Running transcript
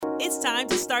It's time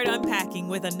to start unpacking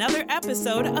with another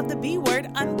episode of the B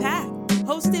Word Unpacked,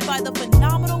 hosted by the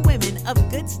phenomenal women of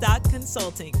Good Stock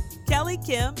Consulting, Kelly,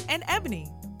 Kim, and Ebony.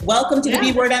 Welcome to the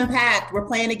B Word Unpacked. We're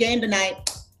playing a game tonight.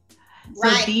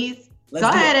 Right. Go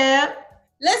ahead, Eb.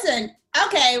 Listen,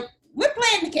 okay, we're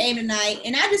playing the game tonight,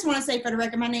 and I just want to say for the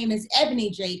record, my name is Ebony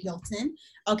J. Hilton.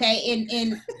 Okay,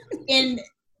 in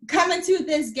coming to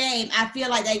this game, I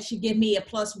feel like they should give me a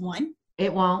 +1.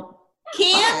 It won't. Kim?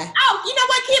 Okay. Oh, you know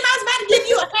what, Kim? I was about to give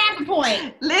you a half a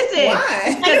point. Listen,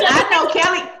 why? because I know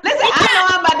Kelly. Listen, I know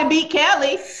I'm about to beat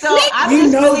Kelly, so I'm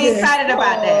just really excited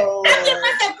about that. I give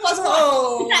myself +1.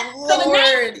 Oh, So the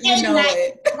Lord, name you know like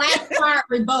it. Black card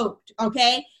revoked,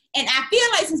 okay? And I feel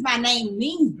like since my name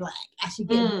means black, I should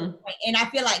get a point. And I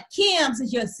feel like Kim,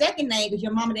 since your second name, because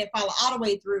your mama didn't follow all the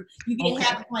way through, you get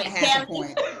half a point. Half a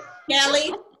point.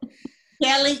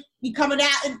 Kelly, you coming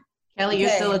out and Kelly, you're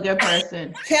still a good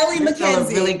person. Kelly You're McKenzie. still a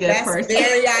really good That's person.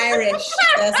 very Irish.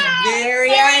 That's very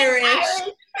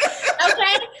Irish.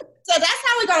 Okay, so that's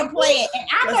how we're gonna play it, and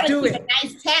I'm Let's gonna do keep a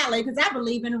nice tally because I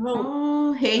believe in the rules.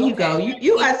 Oh, here you go.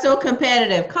 You are so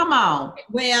competitive. Come on.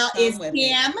 Well, Come it's with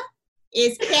Kim,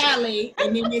 it's Kelly,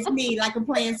 and then it's me, like I'm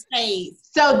playing spades.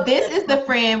 So this is the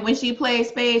friend, when she plays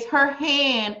spades, her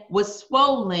hand was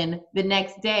swollen the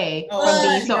next day from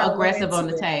being so aggressive on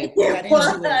the table. And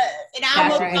I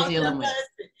almost right. talked to her Dealing with.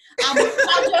 husband. I almost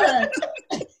talked to her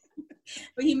husband.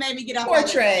 But he made me get off. Poor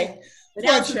Trey. But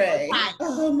that was Poor Trey. fine.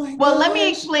 Oh my God. Well, let me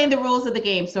explain the rules of the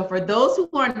game. So for those who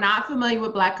are not familiar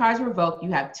with Black Cards Revoked,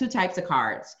 you have two types of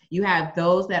cards. You have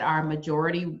those that are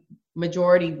majority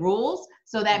rules.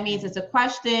 So that means it's a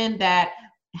question that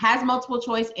has multiple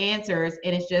choice answers,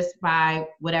 and it's just by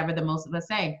whatever the most of us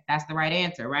say. That's the right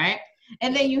answer, right?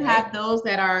 And then you have those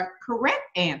that are correct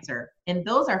answer, and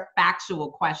those are factual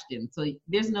questions. So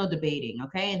there's no debating,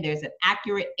 okay? And there's an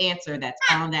accurate answer that's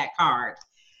on that card.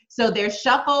 So they're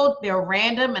shuffled, they're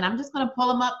random, and I'm just gonna pull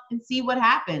them up and see what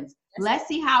happens. Let's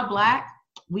see how black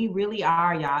we really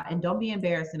are, y'all. And don't be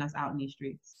embarrassing us out in these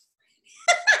streets.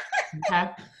 Okay?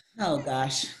 Oh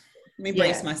gosh. Let me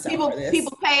brace myself for this.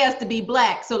 People pay us to be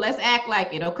black, so let's act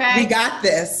like it, okay? We got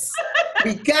this.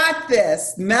 We got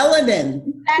this.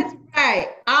 Melanin. That's right.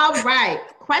 All right.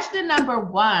 Question number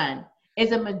 1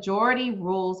 is a majority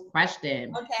rules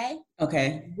question.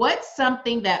 Okay. What's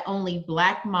something that only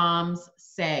black moms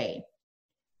say?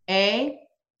 A,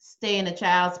 stay in a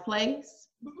child's place.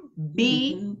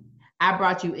 B, I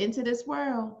brought you into this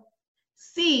world.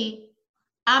 C,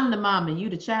 I'm the mom and you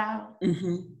the child.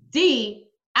 D,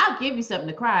 I'll give you something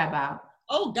to cry about.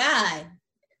 Oh God.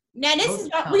 Now this is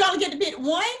we only get to pick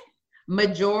one?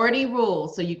 Majority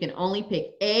rules, so you can only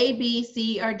pick A, B,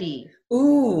 C, or D.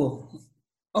 Ooh.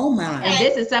 Oh my. And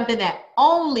this is something that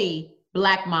only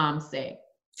black moms say.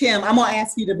 Kim, I'm gonna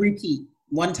ask you to repeat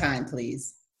one time,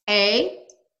 please. A,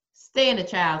 stay in a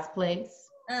child's place.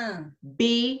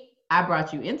 B, I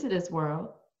brought you into this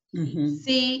world.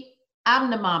 C, I'm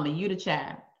the mama, you the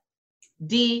child.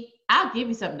 D, I'll give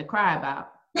you something to cry about.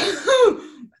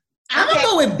 I'm gonna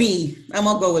go with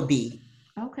B.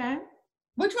 Okay.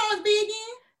 Which one was B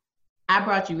again? I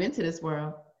brought you into this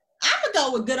world. I'm gonna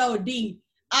go with good old D.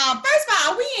 First of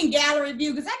all, are we in gallery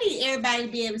view? Because I need everybody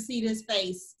to be able to see this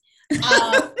face.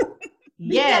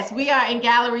 Yes, we are in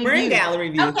gallery view. We're in gallery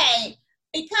view. Okay,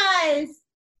 because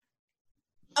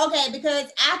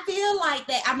I feel like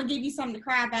that I'm gonna give you something to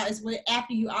cry about is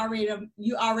after you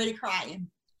already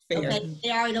crying. Fair. Okay,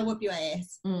 they already don't whip your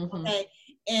ass. Okay,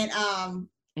 and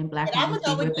black I'm moms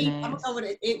gonna go with D. ass. I'm gonna go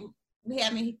with it. We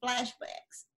have many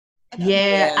flashbacks.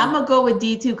 Yeah, I'm gonna go with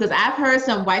D too, because I've heard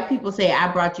some white people say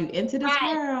I brought you into this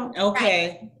world.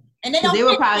 Okay. Right. And they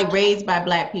were probably raised by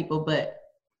black people, but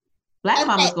black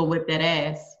mama's gonna whip that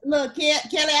ass. Look,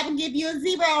 Kelly, I can give you a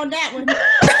 0 on that one.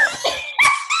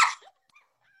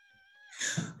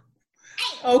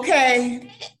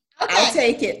 Okay. I'll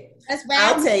take it. That's right.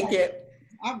 I'll take it.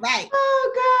 All right.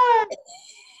 Oh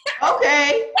God.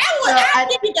 Okay.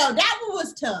 That one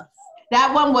was tough.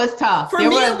 That one was tough. For me,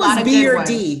 it was B or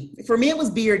D. For me, it was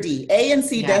B or D. A and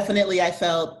C, definitely, I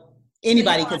felt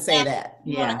anybody could say that.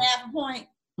 You want a half a point?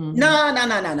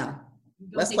 No.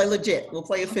 Let's play legit. We'll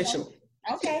play official.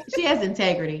 Okay. She has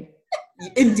integrity.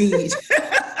 Indeed.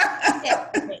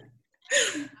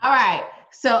 All right.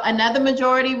 So another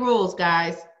majority rules,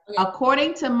 guys. Okay.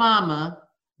 According to Mama,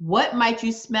 what might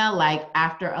you smell like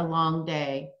after a long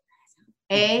day?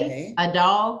 A, a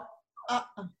dog.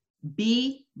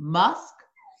 B, musk.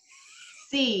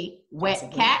 C,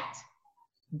 wet cat.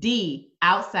 D,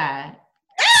 outside.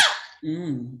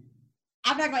 I'm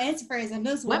not going to answer for it on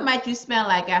this one. What might you smell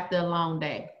like after a long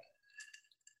day?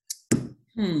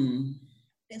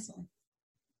 This one.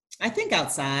 I think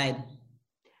outside.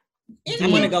 I'm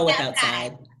going to go with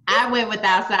outside. I went with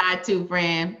outside too,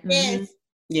 friend. Yes.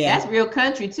 Yeah. That's real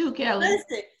country too, Kelly.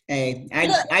 Listen, Hey,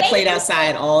 I played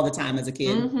outside all the time as a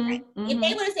kid. if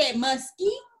they would have said musky,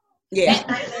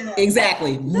 yeah,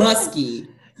 exactly, musky.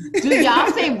 Do y'all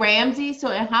say Ramsey?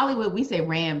 So in Hollywood, we say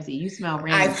Ramsey. You smell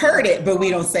Ramsey. I've heard it, but we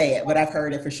don't say it. But I've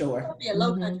heard it for sure. It'll be a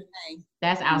low country thing.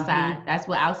 That's outside. That's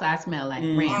what outside smell like.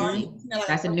 Ramsey.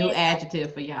 That's a new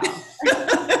adjective for y'all.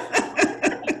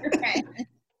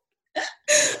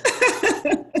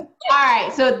 All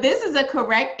right, so this is a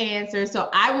correct answer. So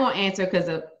I won't answer because,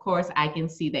 of course, I can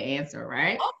see the answer,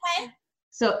 right? Okay.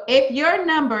 So if your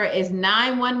number is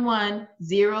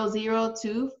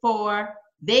 911-0024,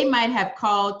 they might have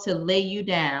called to lay you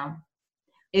down.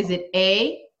 Is it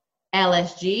A,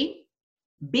 LSG,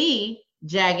 B,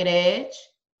 Jagged Edge,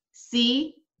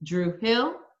 C, Drew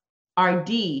Hill, or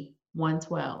D,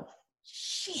 112?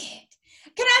 Shit.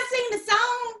 Can I sing the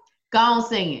song? Go on,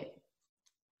 sing it.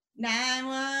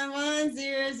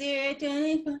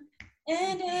 911-0024.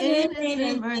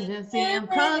 Emergency, I'm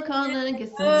calling to get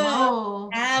some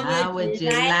more. How would you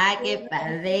like if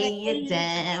I lay you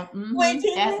down?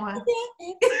 That one.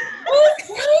 Who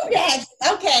sang that?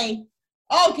 Okay.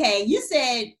 You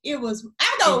said it was.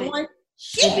 I'm going one.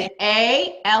 Shit. Is it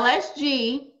A,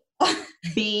 LSG,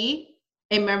 B,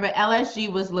 and remember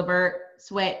LSG was Levert,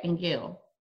 Sweat, and Gill.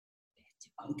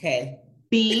 Okay.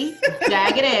 B,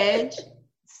 Jagged Edge,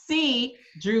 C,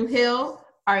 Drew Hill,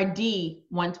 or D,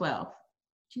 112?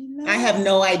 I have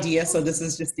no idea, so this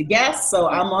is just a guess. So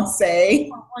I'm gonna say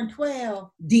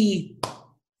 112. D.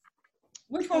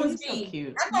 Which one was so D?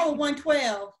 cute. I'm going with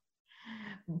 112.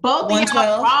 Both of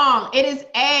y'all wrong. It is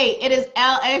A. It is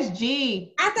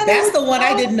LSG. That's the one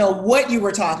I didn't know what you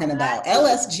were talking about.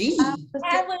 LSG.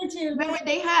 Remember,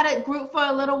 they had a group for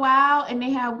a little while, and they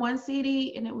had one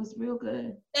CD, and it was real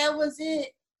good. That was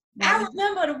it. I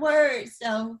remember the words,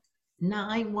 so.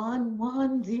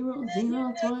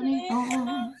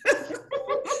 911-0024.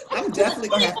 I'm definitely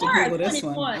gonna have to Google this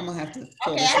one. I'm gonna have to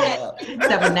pull this one up.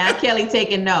 So now Kelly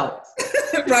taking notes.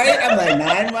 Right? I'm like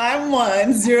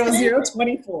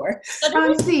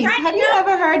 911-0024. See, have you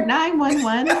ever heard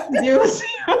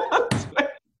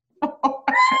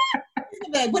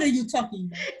 911-0024? What are you talking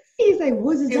about? He's like,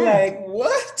 what is that? Like,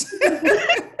 what?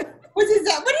 What is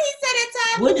that? What did he say that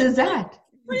time? What is that?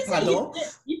 What is Pardon?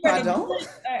 Pardon? What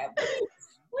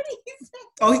did he say?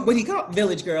 Oh, what he called?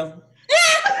 Village girl.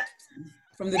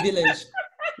 From the village.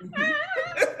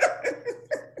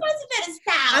 What's that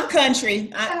style? I'm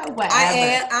country. I'm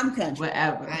country.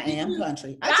 Whatever. I am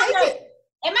country. I take it.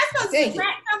 Am I supposed to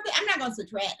subtract something? I'm not going to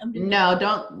subtract. No,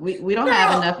 don't. We don't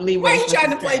have enough leeway. Why are you trying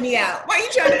to play me out? Why are you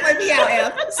trying to play me out,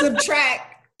 F?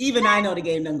 Subtract. Even I know the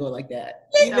game doesn't go like that.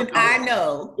 Even I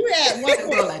know. You had one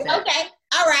go like that. Okay.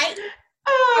 All right.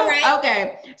 All right.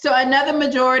 Okay. So another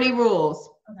majority rules.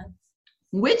 Okay.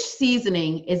 Which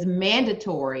seasoning is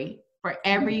mandatory for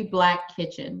every Black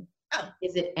kitchen? Oh.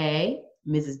 Is it A,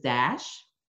 Mrs. Dash,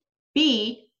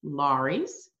 B,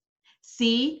 Laurie's,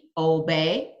 C, Old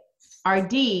Bay, or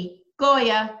D,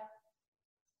 Goya?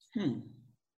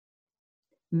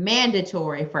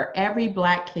 Mandatory for every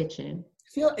Black kitchen. I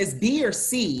feel it's B or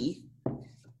C.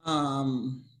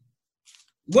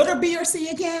 What are B or C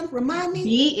again? Remind me.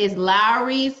 B is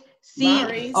Lowry's,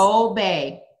 C, Old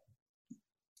Bay.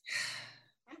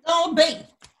 I'm going B.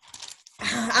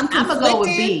 I'm gonna go with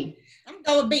B. I'm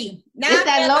going with B. Now it's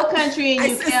that low country in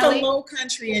you, Kelly. Kelly. It's the low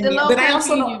country in me. But I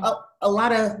also know a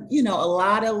lot of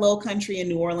low country in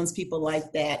New Orleans people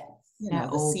like that.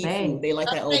 The seafood. They like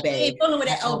that Old Bay. But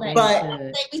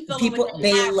people,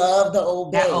 they love the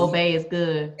Old Bay. That Old Bay is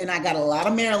good. And I got a lot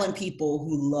of Maryland people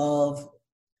who love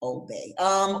Old Bay.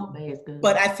 Old Bay is good.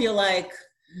 But I feel like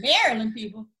Maryland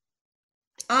people.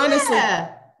 Honestly,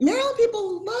 Maryland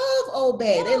people love Old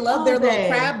Bay. They love their little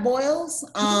crab boils.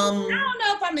 I don't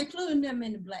know if I'm including them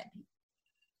in the Black people.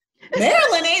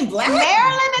 Maryland ain't Black.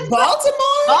 Maryland is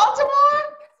Baltimore. Baltimore.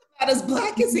 Not as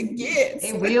Black as it gets.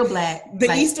 It's real Black. The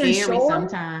like Eastern Shore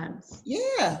sometimes.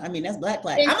 Yeah, I mean that's Black.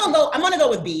 I'm gonna go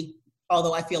with B.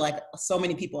 Although I feel like so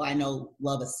many people I know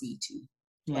love a C too.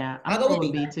 Yeah, I'll go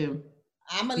with B too.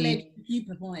 I'm gonna let you keep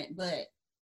a point, but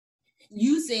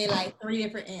you said like 3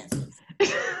 different answers.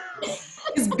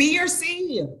 It's B or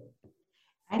C?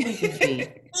 I think it's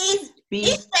B.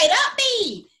 It's straight up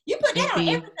B. You put that on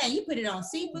everything. You put it on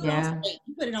seafood, on steak.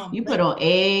 You put it on. You put on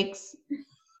eggs.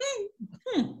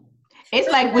 It's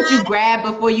like what you grab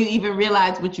before you even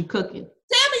realize what you're cooking.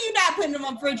 Tell me you're not putting them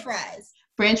on French fries.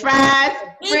 French fries.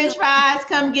 French fries.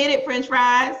 Come get it. French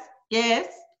fries. Yes.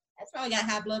 That's probably got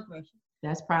high blood pressure.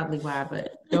 That's probably why.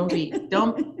 But don't be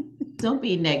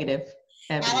negative.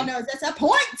 I don't know. That's a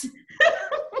point.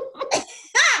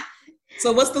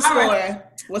 So what's the score? Right.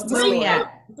 What's the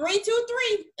score?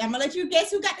 3-2-3. I'm gonna let you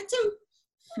guess who got the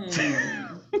 2.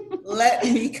 Let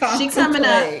me contemplate. She's coming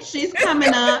up. She's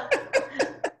coming up.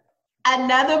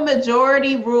 Another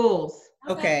majority rules.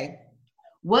 Okay.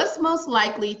 What's most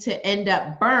likely to end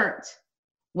up burnt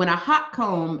when a hot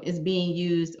comb is being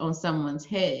used on someone's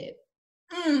head?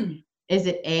 Is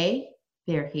it A,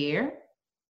 their hair,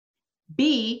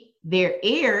 B, their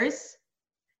ears,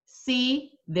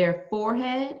 C, their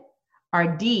forehead, or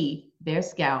D, their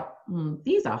scalp?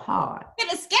 These are hard. Yeah,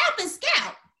 the scalp is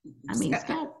scalp. I mean,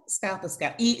 scalp. Scalp is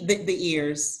scalp. The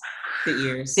ears. The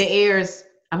ears. The ears.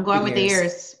 I'm going with the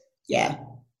ears. Yeah.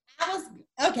 I was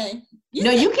okay.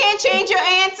 You can't change your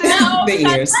answer. No, the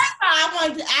ears.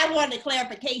 I wanted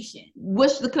clarification.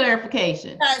 What's the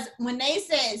clarification? Because when they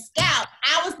said scalp,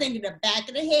 I was thinking the back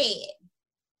of the head.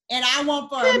 And I want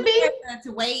for America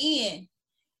to weigh in.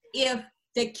 If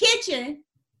the kitchen,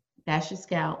 that's your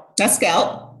scalp. That's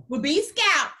scalp. Would be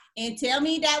scalp, and tell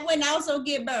me that wouldn't also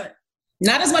get burnt.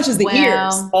 Not as much as the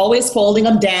ears. Always folding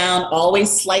them down,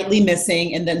 always slightly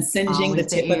missing, and then singeing the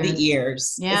tip of the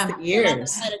ears. Yeah. It's the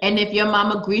ears. And if your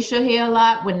mama grease your hair a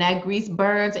lot, when that grease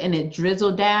burns and it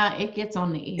drizzles down, it gets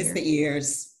on the ears. It's the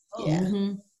ears.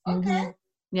 Yeah. Okay.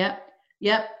 Yep.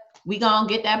 We gonna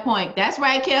get that point. That's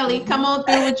right, Kelly. Come on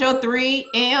through with your 3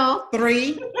 L.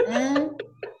 3.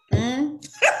 I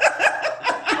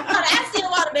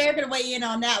still want America to weigh in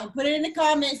on that one. Put it in the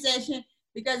comment section.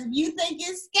 Because if you think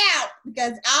it's scalp,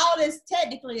 because all this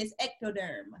technically is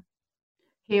ectoderm.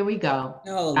 Here we go,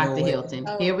 Dr. Hilton.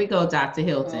 Here we go, Dr.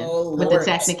 Hilton, with Lord. the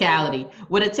technicality.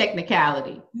 With a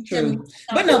technicality. True.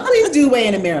 But no, please do weigh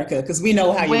in America, because we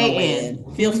know how you weigh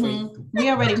in. Feel free. We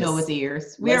already know his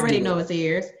ears.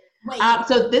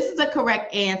 So this is a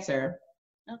correct answer.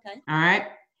 Okay. All right.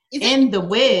 In The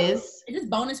Wiz. Is this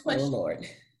bonus question? Oh, Lord.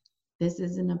 This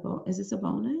isn't a bonus. Is this a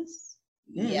bonus?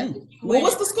 Yeah. Well,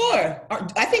 what's the score?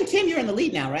 I think, Kim, you're in the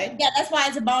lead now, right? Yeah, that's why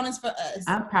it's a bonus for us.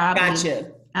 I'm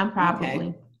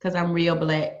probably because I'm real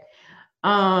black.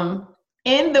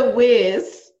 In The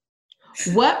Wiz,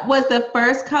 what was the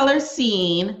first color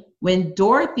seen when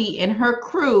Dorothy and her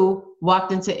crew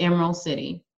walked into Emerald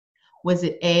City? Was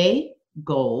it A,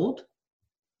 gold,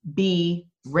 B,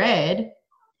 red,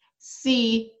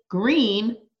 C,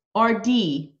 green, or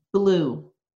D, blue?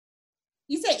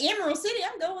 You said Emerald City,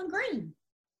 I'm going green.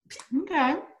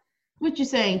 Okay. What you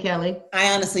saying, Kelly?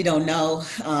 I honestly don't know.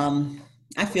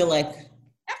 I feel like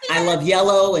I love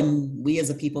yellow, and we as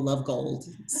a people love gold.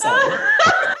 So I'm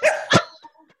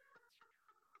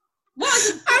going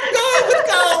with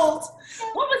gold.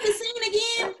 What was the scene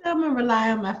again? I'm gonna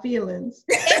rely on my feelings.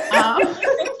 The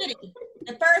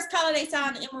first color they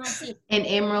saw in Emerald City. In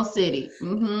Emerald City.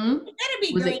 That'd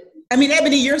be green. I mean,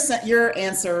 Ebony, your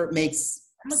answer makes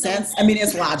sense. I mean,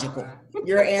 it's logical.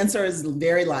 Your answer is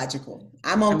very logical.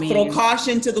 I'm gonna throw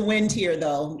caution to the wind here,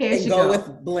 though, and go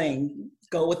with bling.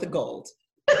 Go with the gold.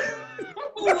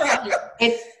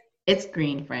 It's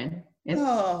green, friend. It's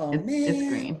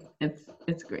green.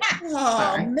 It's green.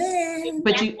 Oh man!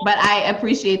 But I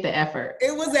appreciate the effort.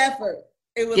 It was effort.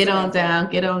 Get on down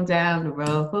the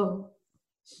road.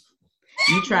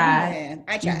 You tried. Man,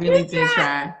 I tried. You really did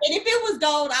try. And if it was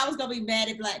gold, I was gonna be mad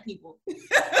at black people.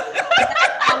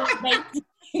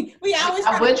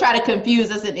 I would try to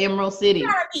confuse us in Emerald City.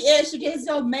 She gets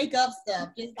some makeup stuff,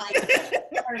 just like.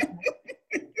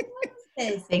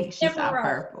 I think she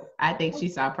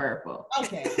saw purple.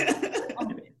 Okay.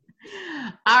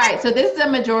 All right. So this is the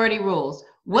majority rules.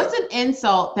 What's an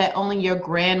insult that only your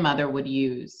grandmother would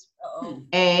use?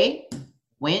 A,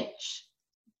 wench.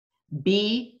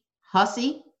 B,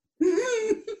 hussy.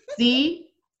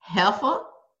 C, heifer.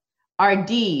 Or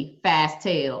D, fast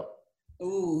tail.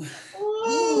 Ooh.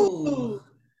 Oh,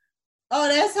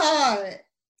 that's hard.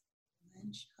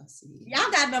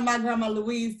 Y'all got to know my grandma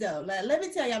Louise, though. Let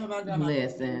me tell y'all about my grandma.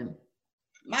 Listen.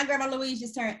 My grandma Louise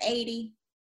just turned 80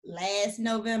 last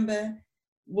November.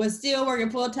 Was still working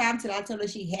full time till I told her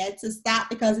she had to stop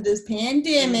because of this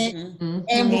pandemic. And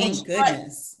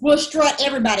we'll strut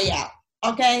everybody out.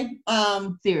 Okay?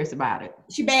 Serious about it.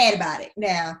 She bad about it.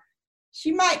 Now,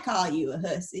 she might call you a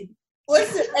hussy.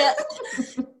 What's it?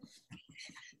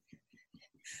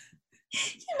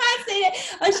 She might say that.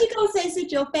 Or she gonna say,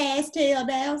 sit your fast tail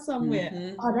down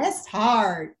somewhere. Oh, that's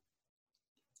hard.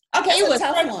 Okay, it was a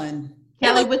tough one.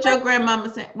 Kelly, what your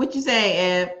grandmama say? What you say,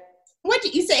 Ed? What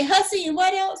did you say? Hussy and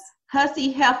what else?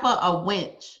 Hussy, heifer, or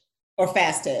wench. Or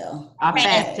fast tail. Or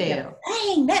fast tail.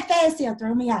 Dang, that fast tail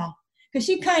threw me off. Because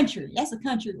she country. That's a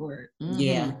country word.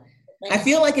 Yeah. I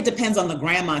feel like it depends on the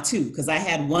grandma too, because I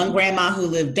had one grandma who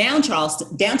lived downtown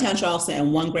Charleston,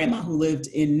 and one grandma who lived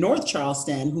in North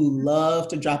Charleston who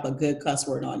loved to drop a good cuss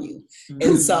word on you.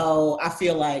 And so I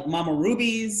feel like Mama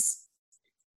Ruby's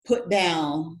put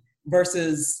down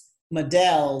versus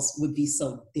Medel's would be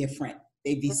so different.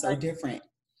 They'd be so different.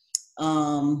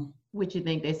 What you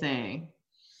think they're saying?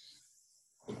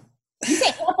 You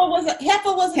said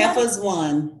Heifer's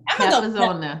one. Heifer's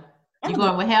on there. You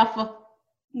going with Heifer?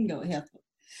 You can go with Heifer.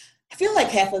 I feel like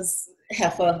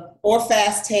Heifer or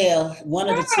Fast Tail, one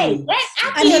of the two.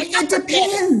 I mean, it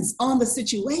depends on the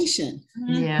situation.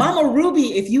 Yeah. Mama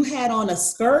Ruby, if you had on a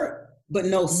skirt but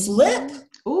no slip,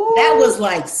 that was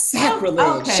like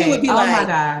sacrilege. Okay. She would be like, my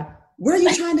God. Where are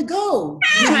you trying to go?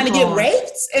 You trying to get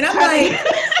raped? And I'm like,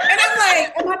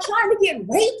 am I trying to get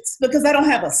raped because I don't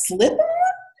have a slip on?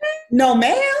 No,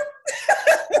 ma'am.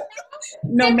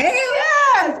 No, ma'am.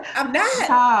 Yes. I'm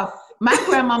not. My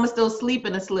grandmama still sleep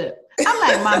in a slip. I'm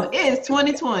like, Mama, it is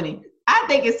 2020. I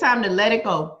think it's time to let it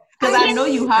go. Because I know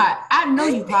you hot. I know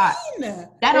you hot.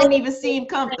 That don't even seem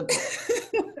comfortable.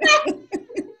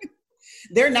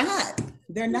 They're not.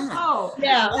 Oh,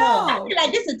 yeah. I feel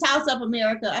like this is a toss-up,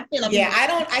 America. I feel like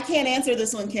I can't answer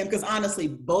this one, Kim, because honestly,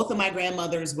 both of my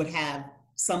grandmothers would have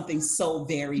something so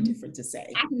very different to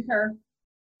say. I concur.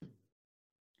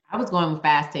 I was going with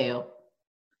Fast Tail.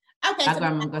 Okay. My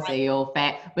grandma's gonna say your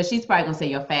fat, but she's probably gonna say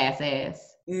your fast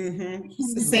ass.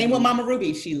 Same with Mama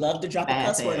Ruby. She loved to drop a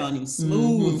cuss word on you.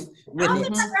 Smooth with it. I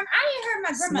didn't hear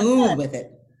my grandma. Smooth with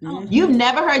it. You've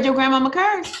never heard your grandmama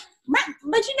curse?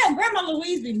 But you know, Grandma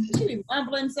Louise she be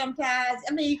mumbling sometimes.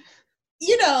 I mean,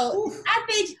 you know,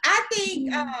 I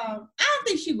don't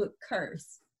think she would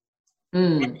curse. I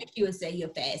think she would say your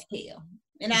fast tail.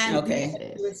 And I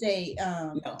would say,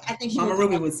 no. I think Mama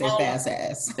Ruby would say fast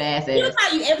ass. Fast ass. She'll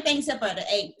tell you everything except for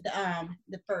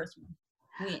the first one.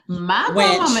 My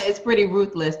grandmama is pretty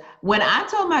ruthless. When I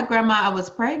told my grandma I was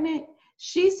pregnant,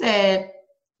 she said,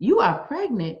 "You are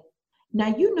pregnant?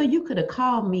 Now you know you could have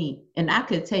called me and I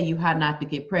could tell you how not to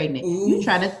get pregnant.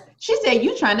 She said,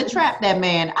 you trying to trap that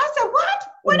man." I said, "What?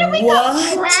 What are we going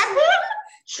to trap him?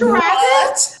 Trap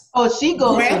him?" Oh, she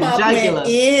goes Grandma to the jugular.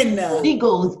 She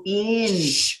goes in.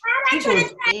 She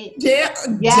goes in.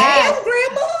 Damn,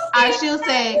 Grandma.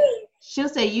 She'll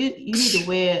say, you need to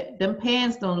wear them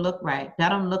pants. Don't look right. That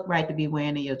don't look right to be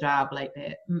wearing in your job like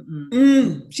that.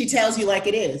 She tells you like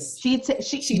it is. She no tells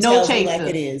chaser. You like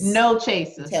it is. No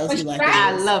chaser. Tells you like it is.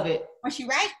 I love it. Was she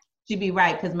right? She be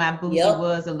right, because my booty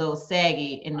was a little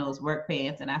saggy in those work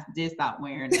pants, and I did stop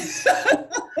wearing them.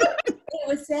 It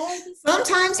was saggy.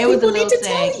 Sometimes people need to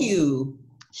tell you.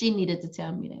 She needed to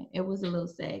tell me that. It was a little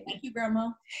saggy. Thank you, Grandma.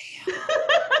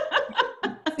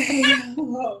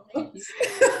 All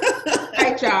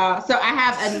right, y'all. So I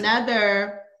have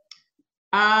another.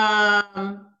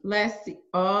 Let's see.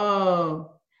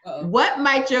 What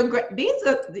might your these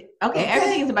are okay?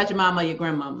 Everything is about your mama or your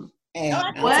grandmama.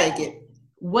 I'll take it.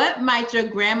 What might your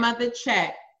grandmother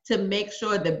check to make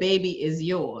sure the baby is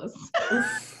yours?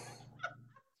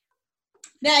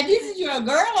 Now, this is your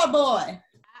girl or boy?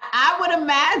 I would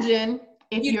imagine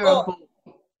if you're a boy.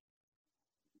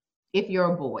 If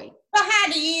you're a boy. But how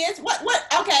the ears? What?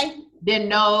 Okay. The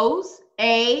nose.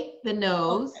 A, the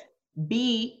nose. Okay.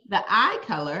 B, the eye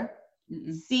color.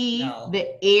 C,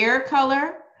 the ear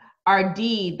color. Or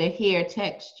D, the hair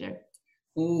texture.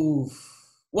 Ooh.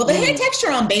 Well, the hair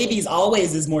texture on babies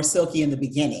always is more silky in the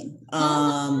beginning.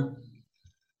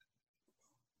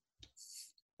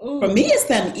 For me, it's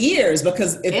them ears,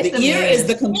 because if the ear is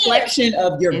the complexion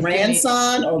of your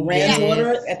grandson or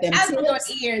granddaughter at them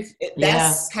ears,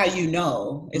 that's how you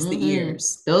know it's the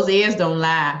ears. Those ears don't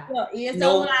lie.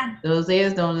 Don't lie. Those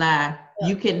ears don't lie.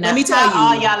 You cannot. Let me tell you,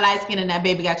 all y'all light skin and that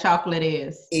baby got chocolate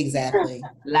ears. Exactly.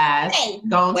 Lies.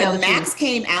 Don't tell when Max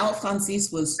came out,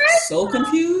 Francis was so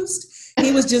confused.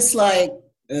 He was just like,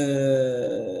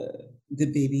 the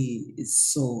baby is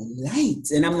so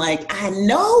light. And I'm like, I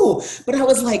know. But I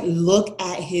was like, look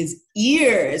at his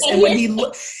ears. And when he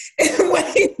looked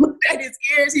at his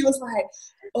ears, he was like,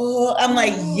 oh, I'm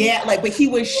like, yeah, like, but he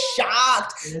was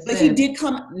shocked. But he did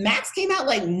Max came out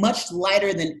like much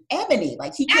lighter than Ebony.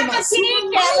 Like he came out super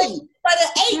light. For the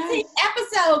 18th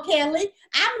episode, Kelly,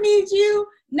 I need you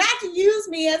not to use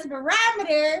me as a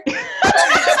barometer.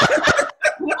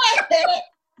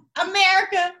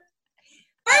 America.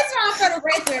 First of all, for the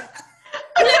record,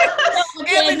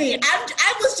 Ebony,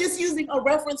 I was just using a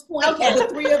reference point for the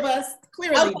three of us.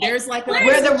 Clearly, there's like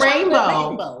we're the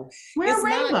rainbow. We're a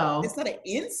rainbow. It's not an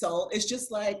insult. It's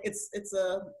just like it's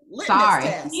a litmus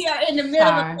test. We are in the middle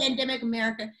of pandemic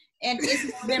America, and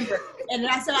it's November, and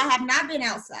so I have not been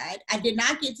outside. I did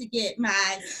not get to get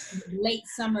my late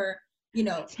summer,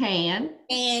 tan,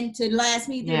 and to last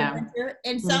me through the winter.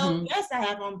 And so yes, I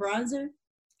have on bronzer.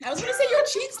 I was gonna say your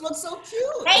cheeks look so cute.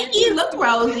 Thank you. Look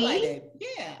rosy.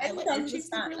 Yeah, I like your cheeks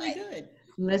look really good.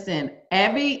 Listen,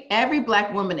 every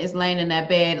Black woman is laying in that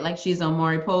bed like she's on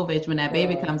Maury Povich when that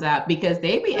baby comes out, because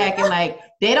they be acting like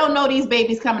they don't know these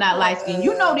babies coming out light skin.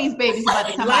 You know these babies about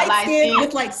to come out light skin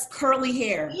with like curly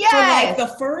hair. Yes. For like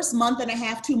the first month and a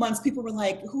half, 2 months, people were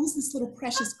like, "Who's this little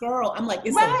precious girl?" I'm like,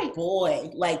 "It's a boy."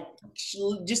 Like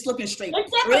just looking straight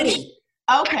pretty.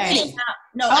 Okay.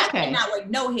 I cannot with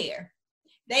no hair.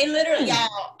 They literally, y'all.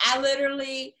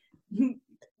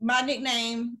 My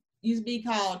nickname used to be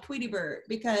called Tweety Bird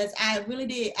because I really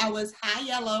did. I was high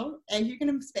yellow, as you can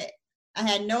expect. I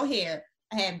had no hair.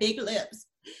 I had big lips.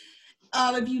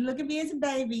 If you look at me as a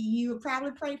baby, you would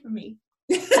probably pray for me.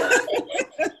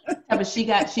 But she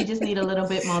just need a little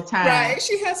bit more time. Right,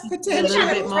 she has potential. A little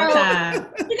bit more time.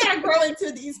 You gotta grow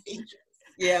into these features.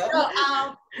 Yeah. So,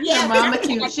 Her mama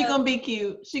cute. She gonna be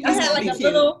cute. She gonna be cute.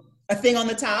 Little. A thing on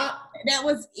the top. That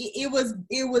was it. Was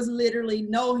literally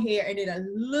no hair and then a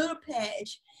little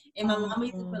patch. And my mom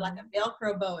used to put like a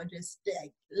Velcro bow and just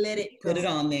let it put it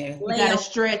on there. You gotta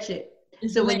stretch it.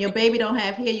 So when your baby don't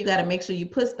have hair, you gotta make sure you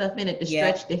put stuff in it to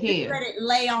stretch the hair. Let it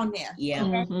lay on there. Yeah.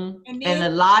 Okay? And a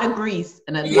lot of grease.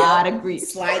 Lot of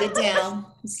grease. Slide it down.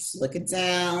 Slick it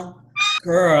down.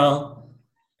 Girl.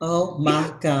 Oh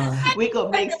my God. We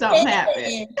gonna make something happen.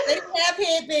 They have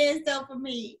headbands though for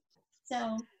me.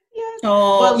 So yes.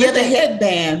 Oh, the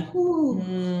headband.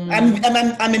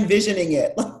 I'm envisioning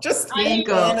it. Just the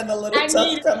headband and the little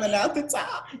tuft coming out the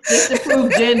top. Just to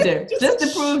prove gender. Just to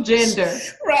prove gender.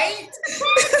 Right?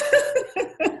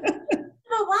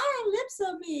 But why are lips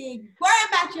so big? Worry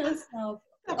about yourself.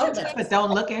 But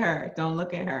don't look at her. Don't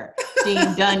look at her. She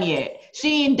ain't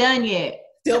done yet.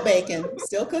 Still baking.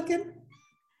 Still cooking.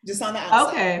 Just on the outside.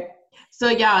 Okay. So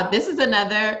y'all, this is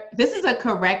a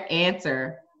correct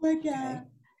answer. Oh my God.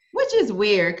 Which is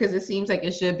weird because it seems like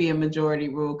it should be a majority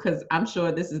rule because I'm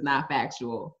sure this is not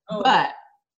factual. But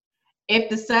if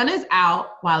the sun is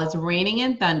out while it's raining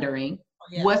and thundering,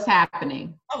 what's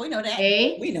happening? Oh, we know that.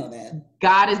 A, we know that.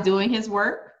 God is doing his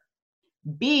work.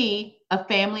 B, a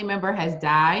family member has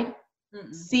died.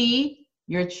 C,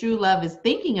 your true love is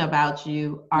thinking about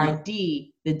you. Or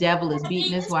D, the devil is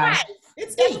beating his wife.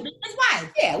 It's his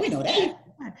wife. Yeah, we know that.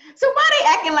 So why they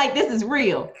acting like this is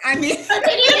real? I mean, it's not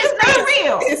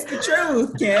real. It's the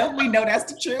truth, Kim. We know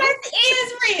that's the truth. It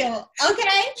is real.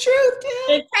 Okay? Truth,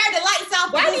 Kim. Turn the lights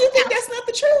off. Why do you think that's not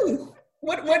the truth?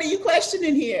 What are you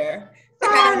questioning here?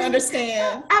 Sorry. I don't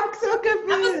understand. I'm so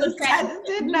confused. I just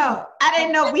didn't know. I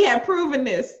didn't know we had proven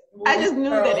this. I just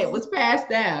knew that it was passed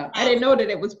down. I didn't know that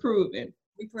it was proven.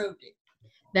 We proved it.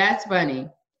 That's funny.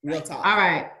 Real talk. All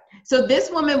right. So this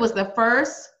woman was the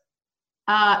first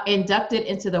inducted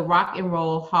into the Rock and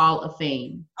Roll Hall of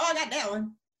Fame. Oh, I got that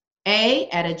one. A,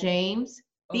 Etta James.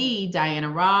 B, Diana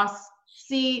Ross.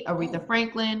 C, Aretha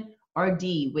Franklin. Or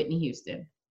D, Whitney Houston.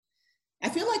 I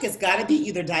feel like it's got to be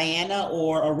either Diana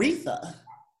or Aretha.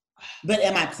 But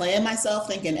am I playing myself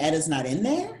thinking Etta's not in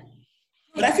there?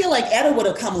 But I feel like Etta would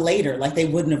have come later. Like they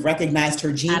wouldn't have recognized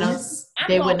her genius.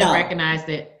 They wouldn't have recognized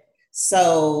it.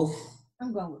 So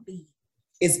I'm going with B.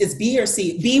 Is B or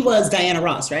C? B was Diana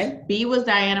Ross, right? B was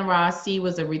Diana Ross. C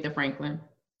was Aretha Franklin.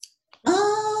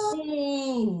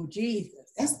 Oh,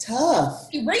 Jesus. That's tough.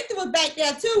 Aretha was back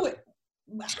there too.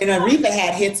 And Aretha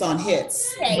had hits on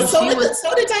hits. Okay. But so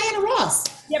did Diana Ross.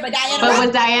 Yeah, but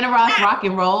was Diana Ross rock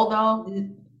and roll though?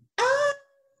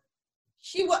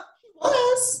 She was.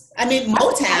 I mean,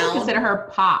 Motown. I consider her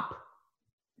pop.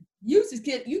 You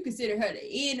consider her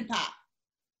the end of pop.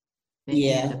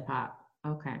 The pop.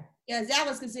 Okay. Yeah, that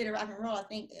was considered rock and roll, I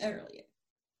think, earlier.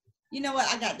 You know what?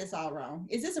 I got this all wrong.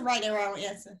 Is this a right or wrong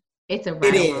answer? It's a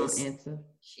right or wrong answer.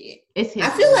 Shit. I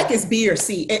feel like it's B or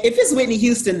C. If it's Whitney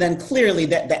Houston, then clearly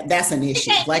that's an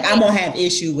issue. Like I'm gonna have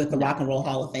issue with the Rock and Roll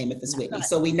Hall of Fame if it's Whitney.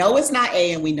 So we know it's not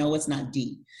A and we know it's not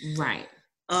D. Right.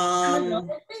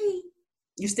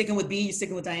 You sticking with B? You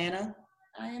sticking with Diana?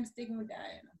 I am sticking with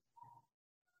Diana.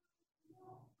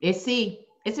 It's C.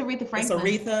 It's Aretha Franklin.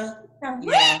 It's Aretha.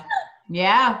 Yeah.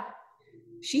 Yeah.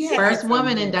 She had first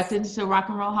woman inducted into the Rock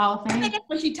and Roll Hall of Fame.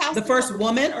 The first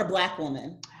woman or black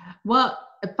woman? Well,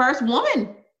 the first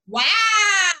woman. Wow.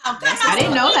 I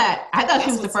didn't know that. I thought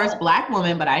she was the first black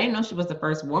woman, but I didn't know she was the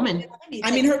first woman. I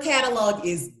mean, her catalog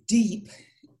is deep.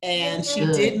 And she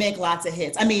did make lots of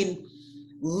hits. I mean,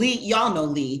 Lee, y'all know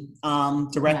Lee,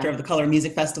 director of the Color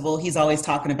Music Festival. He's always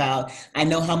talking about, I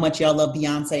know how much y'all love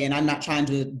Beyonce, and I'm not trying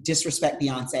to disrespect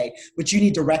Beyonce, but you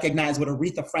need to recognize what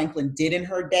Aretha Franklin did in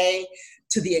her day,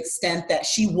 to the extent that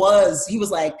he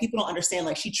was like, people don't understand,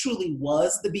 like, she truly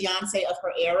was the Beyonce of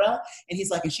her era. And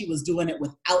he's like, and she was doing it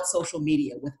without social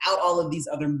media, without all of these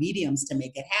other mediums to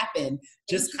make it happen,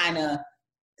 just kind of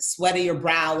sweat of your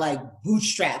brow, like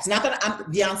bootstraps. Not that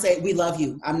Beyonce, we love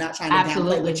you. I'm not trying to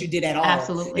downplay what you did at all.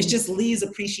 Absolutely. It's just Lee's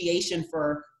appreciation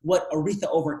for what Aretha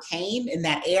overcame in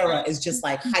that era is just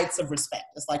like heights of respect.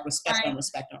 It's like respect on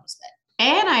respect on respect.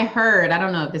 And I heard, I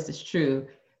don't know if this is true,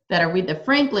 that Aretha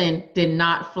Franklin did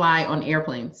not fly on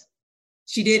airplanes.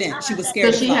 She didn't. She was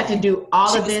scared. So she had to do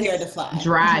all of this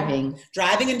driving.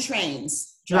 Driving and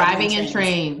trains. Driving and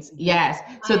trains. Yes.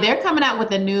 So they're coming out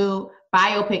with a new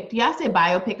biopic. Do y'all say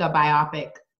biopic or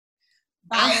biopic?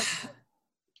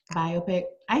 Biopic.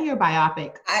 I hear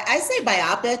biopic. I say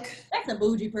biopic. That's a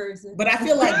bougie person. But I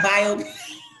feel like biopic.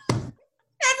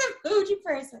 That's a bougie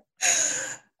person.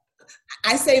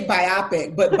 I say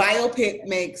biopic, but biopic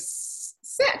makes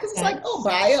sense because it's like, oh,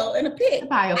 bio and a pic.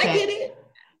 Biopic. I get it.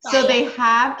 So they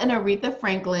have an Aretha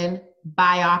Franklin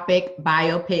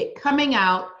biopic coming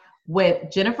out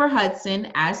with Jennifer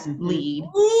Hudson as lead.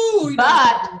 Ooh,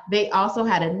 but they also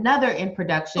had another in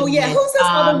production. Oh yeah, with, who's this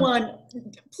other one?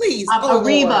 Please.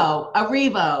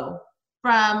 Arevo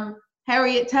from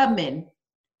Harriet Tubman.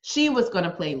 She was going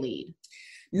to play lead.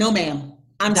 No, ma'am.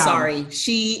 I'm sorry.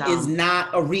 She is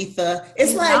not Aretha.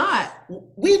 It's like not.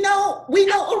 we know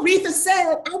Aretha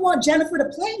said, I want Jennifer to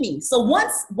play me. So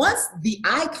once the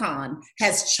icon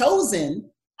has chosen,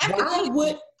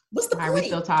 what's the point? Are we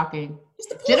still talking?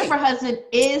 Jennifer Hudson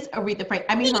is Aretha Franklin.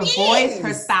 I mean, her voice,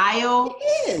 her style.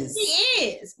 She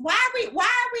is. Why are we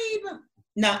even?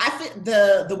 No, I think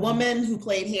the woman who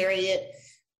played Harriet,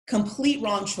 complete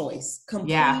wrong choice.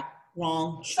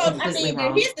 Wrong. So I mean,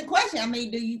 here's the question. I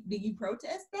mean, do you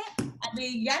protest that? I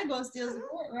mean, you gotta go still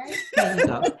support, right?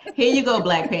 Here you go,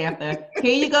 Black Panther.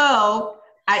 Here you go.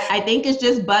 I think it's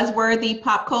just buzzworthy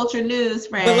pop culture news,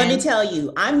 friend. But let me tell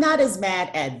you, I'm not as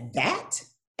mad at that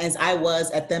as I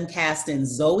was at them casting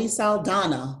Zoe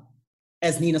Saldana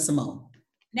as Nina Simone.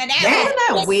 Now isn't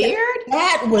that weird?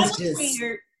 That was just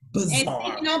weird.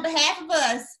 Bizarre. And on behalf of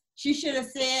us, she should have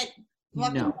said,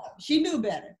 no. She knew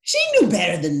better. She knew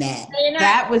better than that.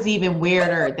 That was even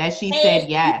weirder that she said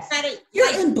yes.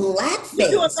 You're in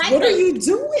blackface. What are you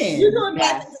doing? You're doing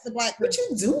blackface as a black person.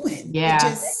 What you doing?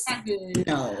 Yeah.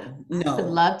 No. I would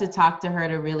love to talk to her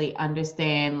to really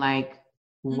understand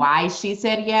why she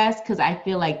said yes, because I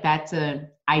feel like that's an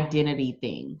identity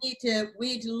thing. We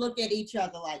need to look at each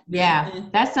other like that. Yeah,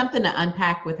 that's something to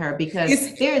unpack with her,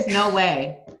 because there's no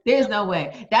way. That's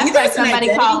either like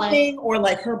somebody calling, or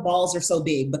like her balls are so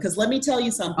big. Because let me tell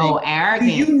you something. Oh, arrogant.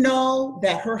 Do you know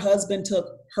that her husband took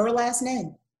her last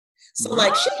name? So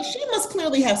like she must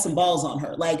clearly have some balls on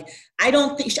her. Like I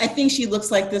think she looks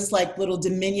like this like little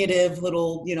diminutive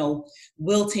little,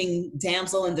 wilting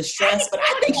damsel in distress, but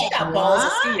I think she got balls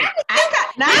of steel.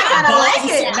 I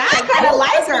kind of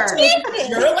like her.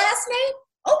 Your last name?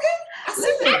 Okay. I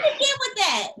get with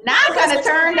that. Now I'm kind of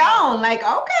turned on. Like,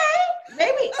 okay,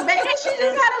 maybe she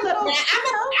just got a little.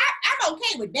 I'm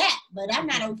okay with that, but I'm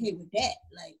not okay with that.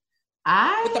 Like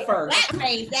with the first.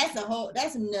 Blackface, that's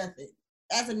nothing.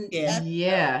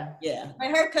 Yeah. But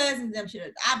her cousins,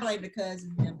 I blame the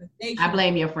cousins. I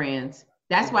blame your friends.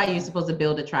 That's why you're supposed to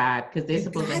build a tribe, because they're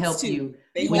supposed to help you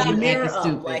when you act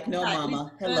stupid. Like, no,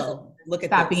 mama. Hello. Look at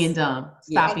Stop being dumb.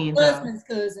 Stop being dumb. Husband's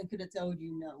cousin could have told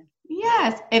you no.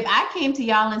 Yes. If I came to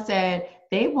y'all and said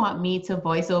they want me to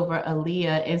voice over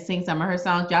Aaliyah and sing some of her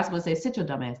songs, y'all supposed to say, sit your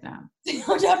dumb ass down. Sit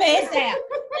your dumb ass down.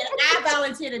 And I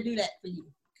volunteer to do that for you.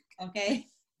 Okay?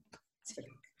 Sit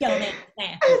your dumb ass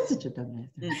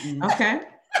down. Okay.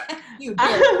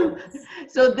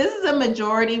 So this is a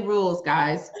majority rules,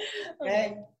 guys.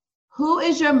 Okay. Who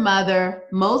is your mother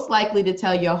most likely to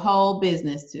tell your whole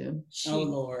business to? Oh,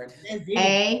 Lord.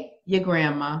 A, your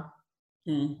grandma.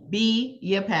 B,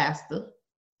 your pastor.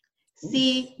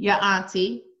 C, your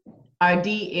auntie. Or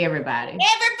D, everybody.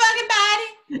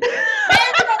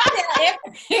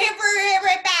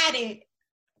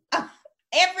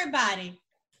 Everybody.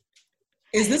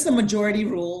 Is this a majority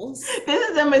rules? This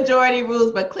is a majority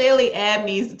rules, but clearly Ab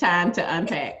needs time to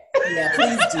unpack. Yeah,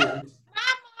 please do.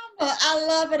 My mama, I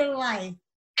love it in life.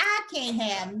 I can't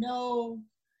have no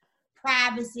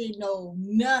privacy, no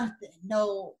nothing,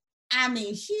 no. I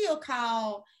mean, she'll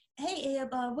call, hey,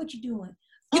 Eb, what you doing?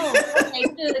 Oh, okay,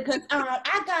 good, because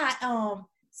I got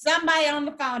somebody on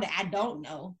the phone that I don't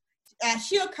know.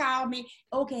 she'll call me.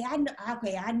 Okay,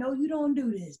 I know you don't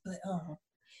do this, but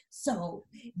so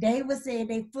they were saying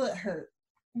their foot hurt.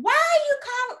 Why are you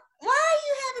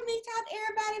having me talk to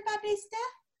everybody about their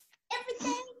stuff?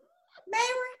 Everything,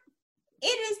 Mary?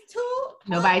 It is too.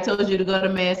 Nobody told you to go to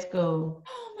med school.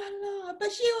 Oh my Lord!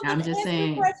 But she was. I'm just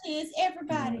saying. Questions,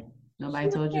 everybody. Nobody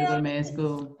told you to go to med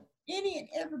school. Any and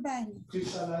everybody. Who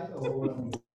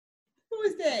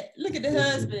is that? Look at the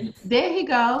husband. There he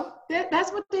go.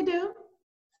 That's what they do.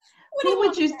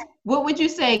 What would you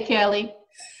say, Kelly?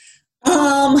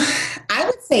 I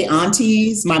would say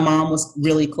aunties. My mom was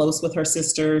really close with her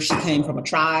sister. She came from a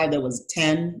tribe. There was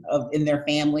 10 in their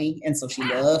family. And so she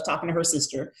loved talking to her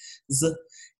sister.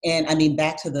 And I mean,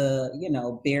 back to the,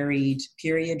 buried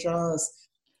period draws.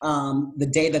 The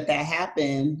day that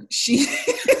happened, she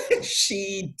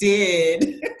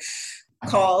did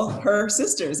call her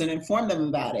sisters and inform them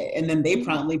about it. And then they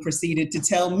promptly proceeded to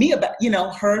tell me about,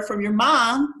 heard from your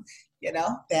mom,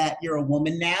 that you're a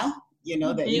woman now.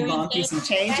 That you've gone through some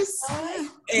changes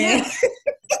and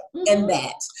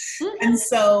that. And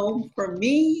so for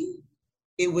me,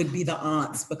 it would be the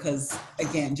aunts because,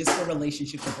 again, just her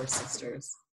relationship with her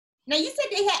sisters. Now you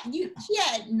said she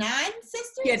had 9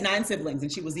 sisters? She had 9 siblings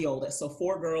and she was the oldest. So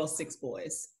 4 girls, 6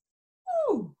 boys.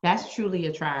 Ooh. That's truly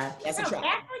a tribe. That's a tribe.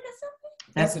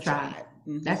 That's a tribe.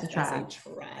 Mm-hmm. That's a tribe. That's a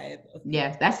tribe.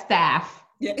 Yes, that's staff.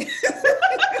 Yeah.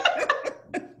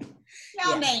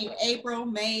 Y'all name April,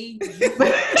 May. For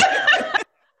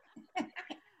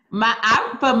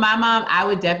my mom, I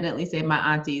would definitely say my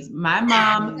aunties. My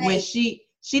mom, when she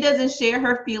doesn't share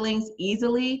her feelings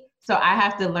easily, so I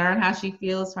have to learn how she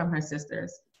feels from her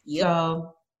sisters. Yep.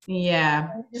 So yeah,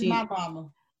 she's my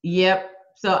mama. Yep.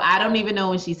 So I don't even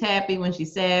know when she's happy, when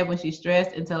she's sad, when she's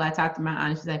stressed until I talk to my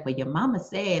aunt. She's like, "Well, your mama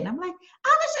said," and I'm like,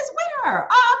 "I was just with her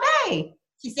all day."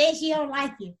 She said she don't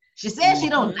like you. She said she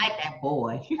don't like that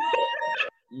boy.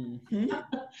 Mm-hmm.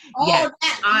 Yes,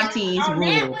 aunties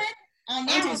rule.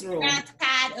 Aunties rule. Now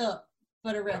tied up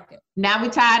for the record. Now we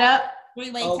tied up?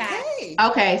 3-way tie.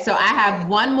 Okay, so I have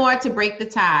one more to break the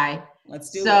tie. Let's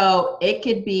do it. So it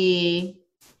could be.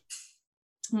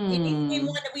 It needs to be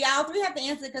one that we all 3 have to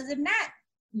answer because if not.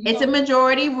 It's a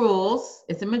majority rules.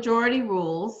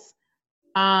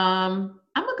 I'm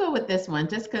gonna go with this one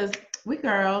just because we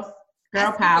girls.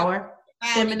 Girl power.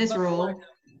 Feminist rule.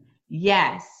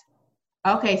 Yes.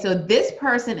 Okay, so this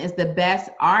person is the best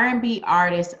R&B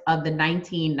artist of the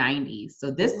 1990s.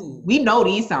 So we know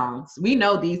these songs.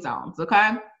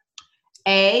 Okay?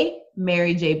 A,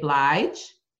 Mary J.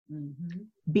 Blige. Mm-hmm.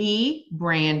 B,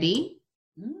 Brandy.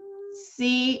 Mm-hmm.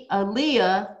 C,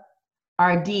 Aaliyah.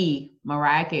 Or D,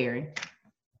 Mariah Carey.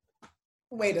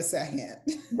 Wait a second.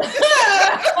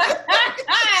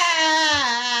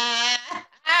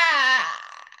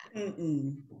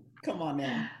 Come on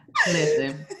now.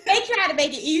 Listen. They try to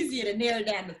make it easier to narrow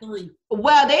down to 3.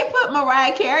 Well, they put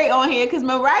Mariah Carey on here because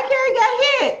Mariah Carey got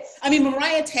hits. I mean,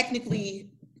 Mariah technically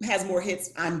has more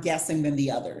hits, I'm guessing, than the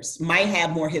others. Might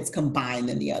have more hits combined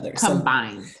than the others.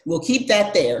 Combined. So we'll keep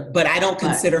that there, but I don't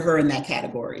consider her in that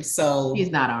category. So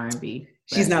she's not R&B.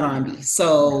 She's not R&B.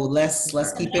 So let's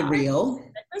keep it real.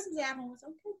 The Christmas album was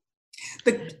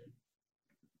okay.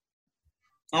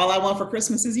 All I Want for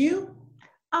Christmas Is You?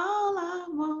 All I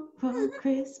want for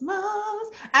Christmas.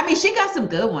 I mean, she got some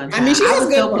good ones. I mean, she has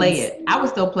good ones. I would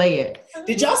still play it.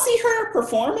 Did y'all see her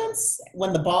performance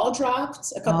when the ball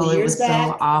dropped a couple years back? It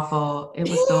was so awful. It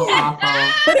was so awful.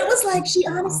 But it was like, she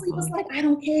honestly was like, I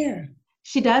don't care.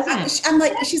 She doesn't.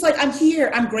 She's like, I'm here.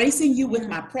 I'm gracing you with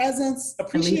my presence.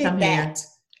 Appreciate that.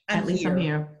 At least I'm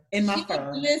here. In my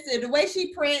fur. Listen, the way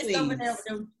she pranced over there with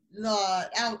the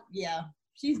Lord, yeah,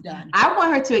 she's done. I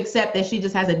want her to accept that she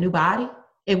just has a new body.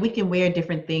 And we can wear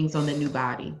different things on the new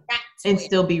body and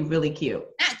still be really cute.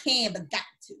 Not can, but got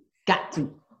to. Got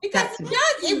to. Because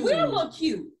it will look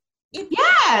cute.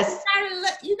 Yes.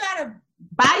 You gotta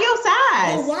buy your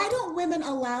size. Well, why don't women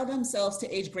allow themselves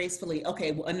to age gracefully?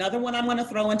 Okay, well, another one I'm going to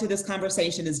throw into this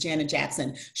conversation is Janet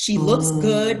Jackson. She looks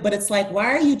good, but it's like, why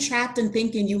are you trapped in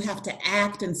thinking you have to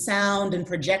act and sound and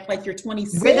project like you're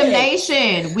 26? Rhythm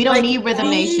Nation. We don't need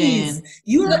Rhythm Nation.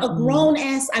 You're a grown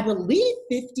ass, I believe,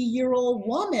 50-year-old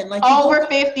woman. Like over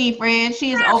 50, friend.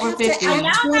 She is over 50. Are y'all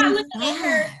not looking at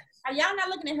her? Are y'all not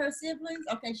looking at her siblings?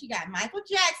 Okay, she got Michael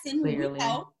Jackson, who we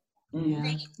know. Yeah.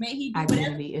 May he do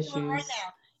identity issues right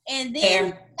now. And then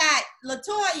we got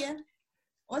LaToya.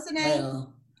 What's her name?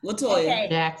 LaToya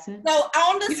Jackson. So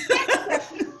on the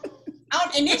spectrum,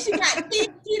 and then she got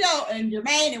Tito and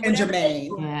Jermaine and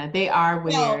Jermaine. Yeah, they are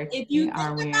weird. So if you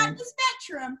think about the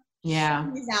spectrum, yeah,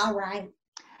 she's all right.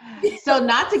 So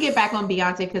not to get back on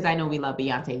Beyonce, because I know we love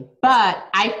Beyonce, but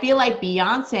I feel like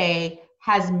Beyonce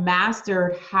has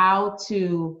mastered how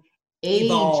to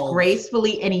age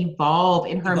gracefully and evolve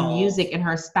in her music, in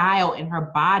her style, in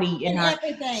her body, in her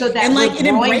everything. So that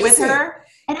we're growing with her.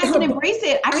 And I can embrace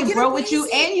it. I can grow with you,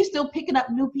 and you're still picking up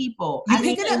new people. You're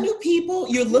picking up new people.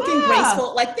 You're looking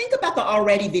graceful. Like, think about the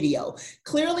Already video.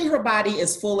 Clearly, her body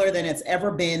is fuller than it's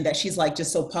ever been, that she's like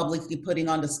just so publicly putting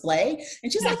on display.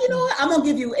 And she's like, you know what? I'm gonna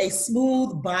give you a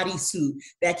smooth bodysuit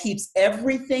that keeps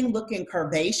everything looking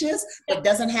curvaceous, but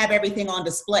doesn't have everything on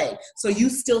display. So you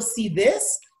still see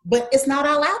this, but it's not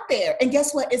all out there. And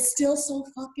guess what? It's still so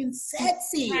fucking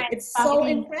sexy. It's so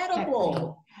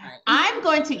incredible. I'm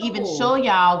going to even show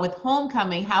y'all with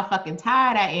Homecoming how fucking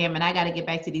tired I am, and I got to get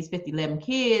back to these 5011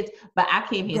 kids, but I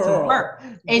came here to work.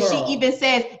 And she even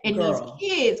says, and these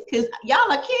kids, because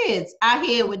y'all are kids out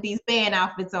here with these band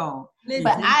outfits on. Listen.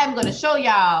 But I am going to show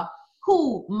y'all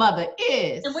who mother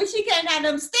is. And when she came down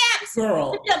them steps,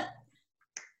 girl, made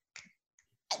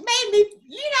me,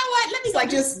 you know what? Let me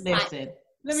like just listen.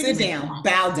 Sit down,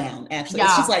 bow down. Actually,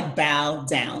 she's like bow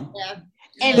down.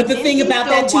 Yeah. But the thing about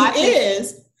that too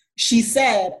is, she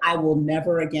said, I will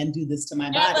never again do this to my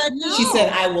body. No. She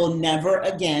said, I will never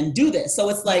again do this. So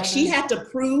it's like she had to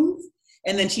prove,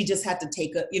 and then she just had to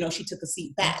take she took a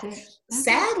seat back.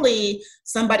 Sadly,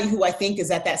 somebody who I think is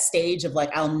at that stage of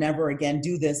like, I'll never again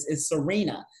do this is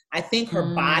Serena. I think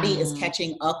her body is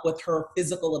catching up with her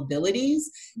physical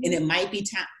abilities, and it might be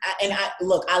time. And I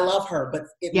love her, but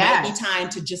it might be time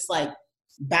to just like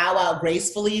bow out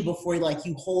gracefully before like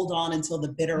you hold on until the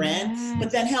bitter end.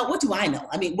 But then hell, what do I know?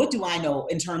 I mean, what do I know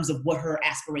in terms of what her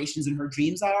aspirations and her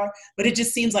dreams are? But it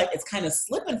just seems like it's kind of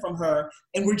slipping from her,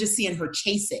 and we're just seeing her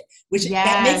chase it, which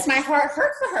that makes my heart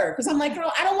hurt for her. Because I'm like,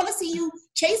 girl, I don't want to see you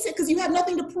chase it because you have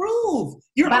nothing to prove.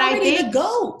 You're already the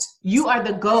GOAT. You are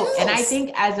the GOAT. Yes. And I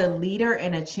think as a leader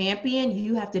and a champion,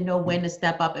 you have to know when to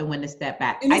step up and when to step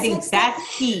back. I think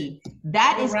that's key.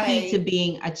 That is key to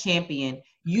being a champion.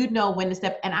 You know when to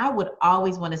step, and I would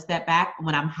always want to step back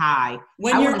when I'm high.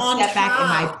 When you're on step back in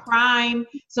my prime,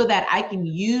 so that I can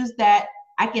use that,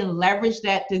 I can leverage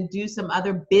that to do some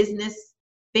other business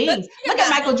things. Look at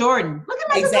Michael Jordan. Look at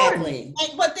Michael Jordan.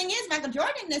 And what thing is, Michael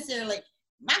Jordan necessarily.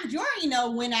 Michael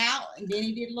Jordan, went out and then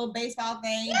he did a little baseball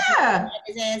thing. Yeah.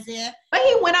 His ass there. But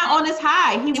he went out on his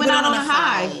high. He went out on a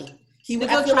high. He would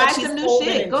go try some new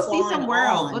shit. Go see some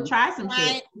world. Go try some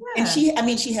shit. Yeah.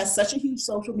 And she has such a huge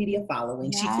social media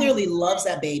following. Yes. She clearly loves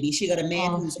that baby. She got a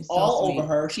man who's all over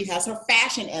her. She has her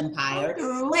fashion empire.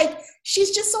 Like,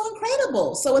 she's just so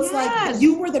incredible. So it's like,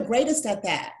 you were the greatest at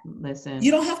that. Listen.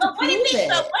 You don't have to prove it.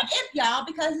 So what if, y'all,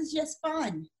 because it's just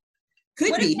fun.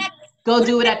 Could be. Go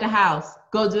do it at the house.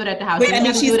 Go do it at the house. But I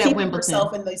mean, she's keeping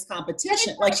herself in these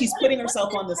competitions. Like, she's putting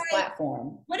herself on this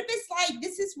platform. What if it's like,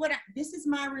 this is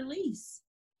my release?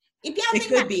 If y'all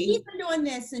think about she's been doing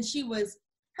this since she was,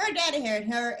 her daddy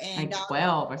had her and like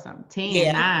 12 or something,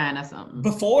 10, 9 or something.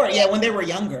 Before, when they were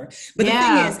younger. But the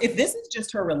thing is, if this is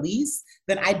just her release,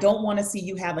 then I don't want to see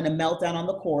you having a meltdown on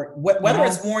the court, whether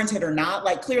it's warranted or not.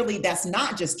 Like, clearly that's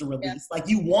not just a release. Like,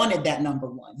 you wanted that number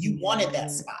one. You wanted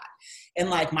that spot. And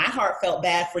like, my heart felt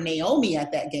bad for Naomi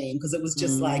at that game, because it was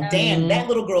just like, damn, that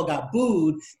little girl got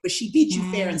booed, but she beat you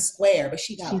fair and square, but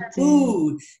she got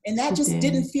booed. And that just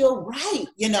didn't feel right,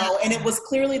 And it was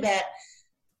clearly that,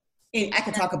 I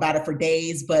could talk about it for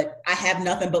days, but I have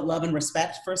nothing but love and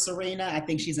respect for Serena. I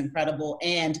think she's incredible.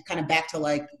 And kind of back to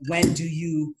like, when do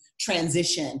you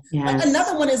transition? Yes.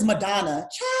 Another one is Madonna.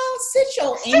 Child, sit your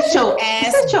old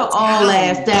ass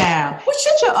down.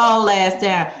 Sit your old ass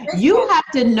down. You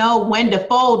have to know when to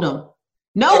fold them.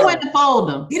 When to fold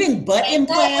them. Getting butt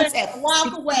implants at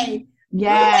walk away.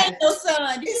 Yes. No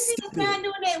son. Did you see the son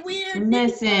doing that weird?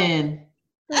 Listen.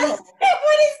 What is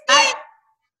that?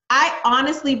 I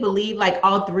honestly believe, like,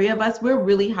 all three of us, we're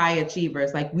really high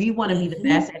achievers. Like, we want to be the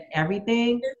best at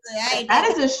everything. That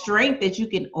is a strength that you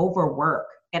can overwork.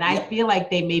 And I feel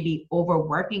like they may be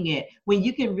overworking it when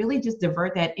you can really just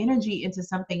divert that energy into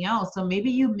something else. So maybe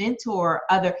you mentor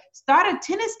start a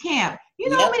tennis camp. You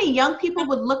know how many young people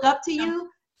would look up to you?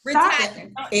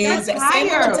 Same with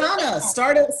Madonna.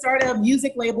 Start a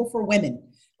music label for women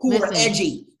who are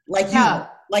edgy, like you.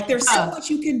 Like, there's so much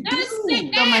you can do. So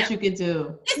much you can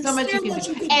do.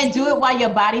 And do it while your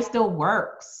body still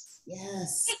works.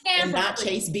 Yes. And not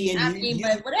chase being you.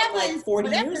 But whatever, like 40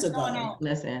 years ago.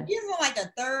 Listen. You're like a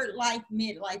third life,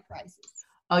 midlife crisis.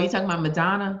 Oh, you talking about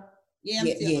Madonna?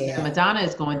 Yeah. Madonna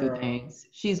is going through things.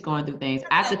 She's going through things.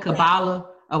 After Kabbalah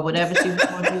or whatever she was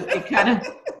going through, it kind of,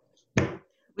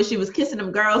 when she was kissing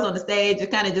them girls on the stage,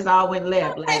 it kind of just all went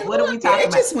left. Like, what are we talking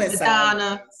about?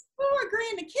 Madonna. Who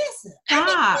agreeing to kiss her?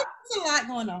 Stop. There's a lot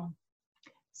going on.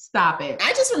 Stop it.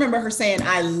 I just remember her saying,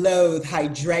 I loathe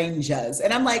hydrangeas.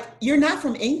 And I'm like, you're not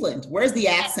from England. Where's the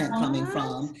accent coming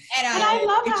from? But I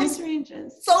love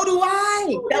hydrangeas. So do I.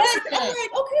 I'm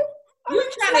like, okay. You're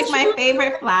trying to my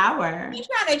favorite flower. You're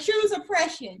trying to choose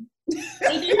oppression. Go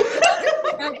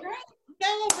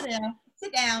over there.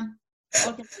 Sit down.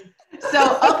 Okay.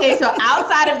 So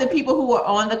outside of the people who were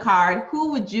on the card,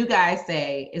 who would you guys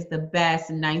say is the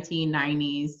best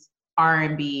 1990s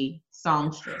R&B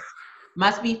songstress?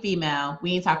 Must be female.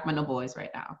 We ain't talking about no boys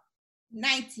right now.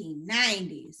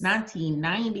 1990s.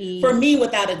 For me,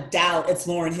 without a doubt, it's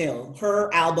Lauryn Hill.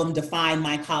 Her album defined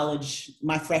my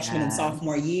freshman and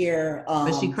sophomore year.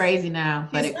 But she crazy now,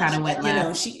 but it kind of went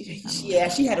left.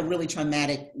 She had a really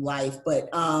traumatic life. But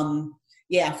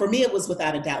for me, it was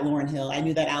without a doubt Lauryn Hill. I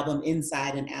knew that album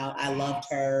inside and out. I loved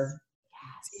her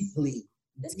deeply.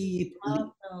 Because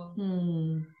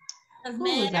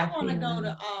man, I want to go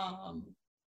to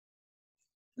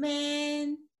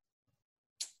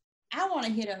I want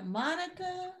to hit a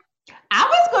Monica. I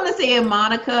was going to say a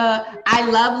Monica. I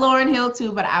love Lauryn Hill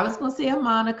too, but I was going to say a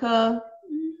Monica.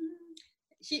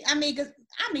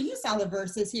 You saw the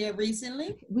verses here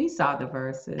recently. We saw the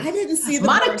verses. I didn't see the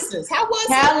verses. How was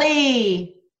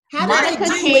Kelly? How Monica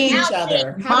came with each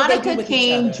other? Monica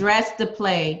came dressed to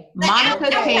play.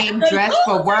 Monica came dressed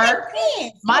for work.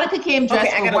 Monica came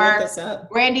dressed for work.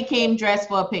 Brandy came dressed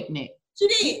for a picnic. She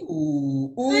did.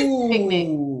 Ooh.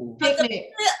 Picnic.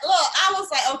 Look, I was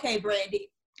like, okay,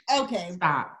 Brandy. Okay.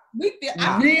 Stop.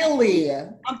 I'm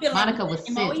feeling Monica like was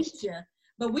Moesha,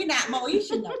 but we're not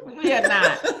Moesha though. We are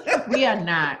not. We are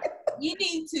not. You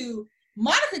need to.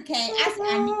 Monica came. I said,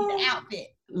 I need an outfit.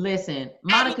 Listen,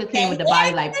 Monica came with the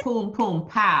body like poom, poom,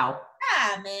 pow.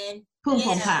 Ah, man. Poom,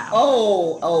 poom, pow.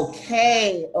 Oh,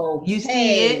 okay. You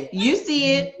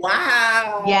see it.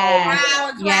 Wow. Yes.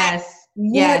 Wow, yes.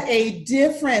 What a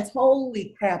difference.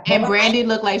 Holy crap. And Brandy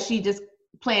looked like she just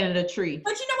planted a tree.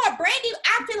 But you know what,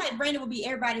 I feel like Brandy would be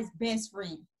everybody's best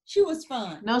friend. She was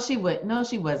fun. No, she wasn't.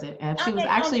 She was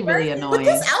actually really annoying. But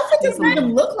this outfit doesn't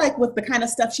even look like with the kind of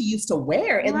stuff she used to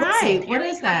wear. It looks like what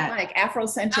is that? Like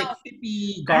Afrocentric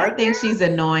hippie garden. I think she's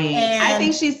annoying.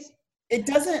 It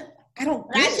doesn't. I don't.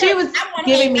 She was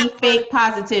giving me fake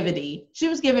positivity.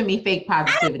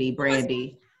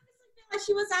 Brandy.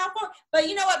 She was out for, but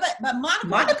you know what? But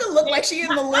Monica looked like she in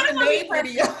the Lemonade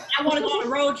video. I want to go on a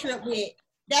road trip with.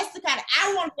 That's the kind of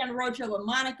I want to go on a road trip with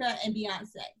Monica and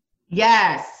Beyonce.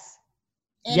 Yes.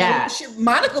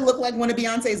 Monica looked like one of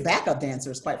Beyonce's backup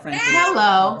dancers, quite frankly.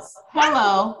 Hello.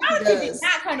 Monica did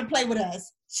not come to play with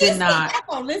us. She did not.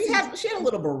 She had a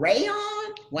little beret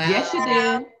on. Wow. Yes, she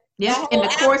did. Yes, and the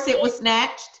corset was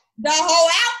snatched. The whole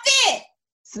outfit.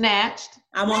 Snatched.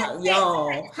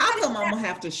 Y'all, how come I'm gonna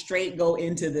have to straight go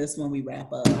into this when we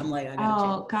wrap up? I'm like, I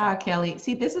gotta God, Kelly.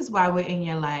 See, this is why we're in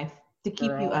your life, to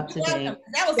keep you up to date.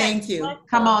 Thank you.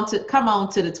 Come on to the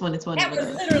 2020. That was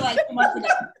literally like 2 months ago.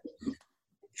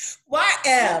 Why,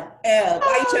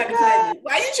 Why you trying to find me?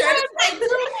 Like 2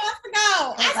 months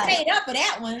ago. I stayed up for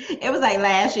that one. It was like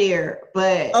last year,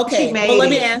 but okay. She made let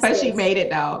me it. ask but she made it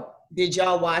though. Did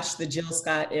y'all watch the Jill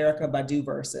Scott Erykah Badu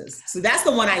verses? So that's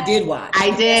the one I did watch.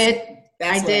 I did.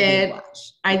 I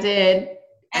did.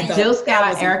 Jill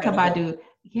Scott, Erykah Badu.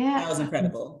 Yeah. That was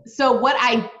incredible. So what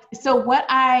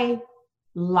I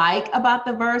like about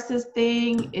the verses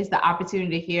thing is the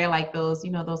opportunity to hear like those,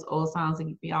 those old songs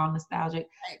and be all nostalgic.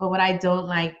 But what I don't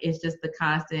like is just the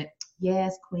constant,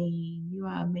 yes, queen, you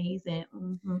are amazing.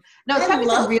 Mm-hmm. No, tell me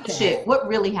the real shit. What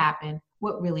really happened?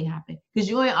 Because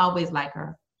you ain't always like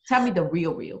her. Tell me the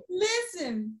real.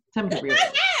 Listen. Tell me the real.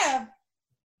 I have.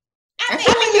 I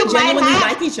feel like you genuinely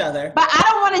like each other. But I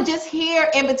don't want to just hear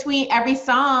in between every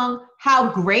song how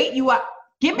great you are.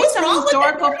 Give me some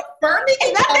historical.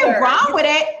 There's nothing wrong with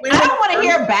it. I don't want to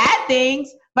hear bad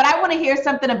things, but I want to hear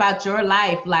something about your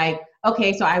life. Like,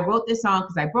 okay, so I wrote this song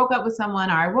because I broke up with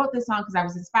someone, or I wrote this song because I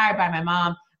was inspired by my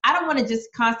mom. I don't want to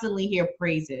just constantly hear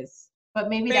praises. But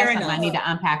maybe that's something I need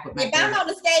to unpack with my If I'm on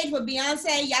the stage with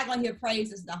Beyonce, y'all gonna hear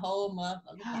praises the whole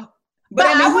motherfucker. But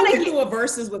I want to do a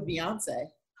verses with Beyonce.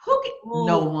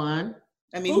 No one.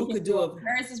 Who could do a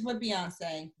verses with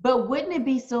Beyonce? But wouldn't it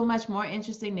be so much more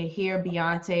interesting to hear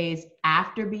Beyonce's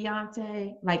after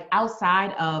Beyonce? Like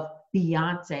outside of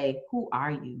Beyonce, who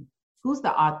are you? Who's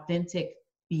the authentic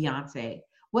Beyonce?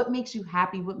 What makes you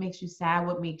happy? What makes you sad?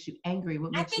 What makes you angry?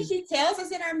 I think she tells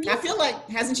us in her music. I feel like,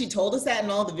 hasn't she told us that in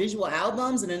all the visual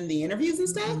albums and in the interviews and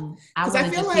stuff? Because I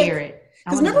feel like, hear it.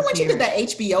 Because remember when she did that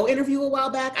HBO interview a while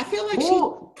back? I feel like she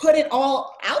put it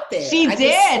all out there. She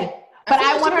did. But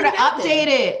I want her to update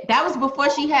it. That was before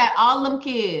she had all them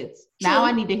kids. Now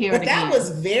I need to hear it again. But that was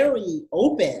very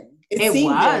open. It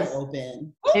seemed very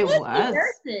open. It was.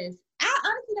 Versus. I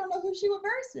honestly don't know who she would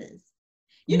versus.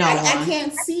 I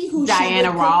can't see who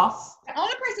Diana Ross. The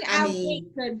only person I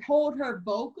think could hold her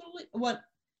vocally. Let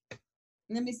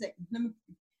me say.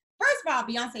 First of all,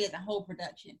 Beyonce is a whole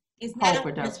production. It's not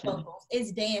just vocals.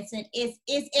 It's dancing. It's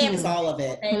everything. It's all of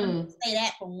it. Say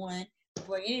that for one.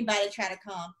 Before anybody try to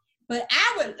come. But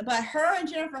her and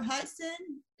Jennifer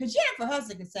Hudson, because Jennifer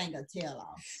Hudson can sing a tail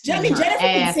off. Jennifer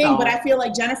can sing, but I feel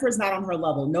like Jennifer's not on her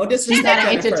level. No disrespect. She's not an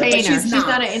entertainer. She's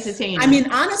not an entertainer. I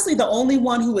mean, honestly, the only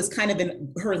one who is kind of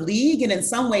in her league and in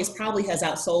some ways probably has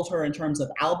outsold her in terms of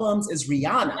albums is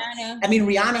Rihanna. I mean,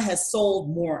 Rihanna has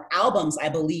sold more albums, I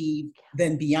believe,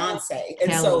 than Beyonce.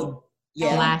 And so,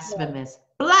 yeah. Blasphemous.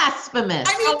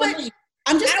 I mean,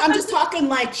 I'm just talking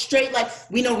like straight, like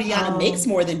we know Rihanna makes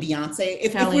more than Beyonce.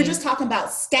 If we're just talking about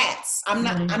stats,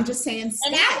 I'm just saying stats.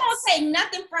 And I won't say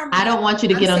nothing from I don't want you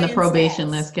to get on the probation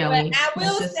list, Kelly. But I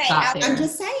will say, I'm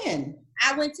just saying.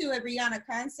 I went to a Rihanna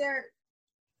concert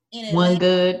in Atlanta one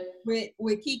good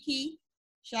with Kiki.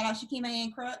 Shout out Shakima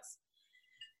and Crux.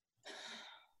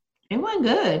 It wasn't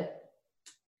good.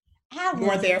 You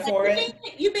weren't there for it?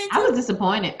 You've been to I was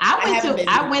disappointed.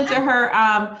 I went to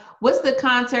her what's the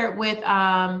concert with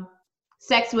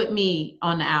Sex With Me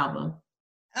on the album?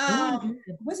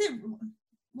 Was it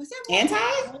Anti?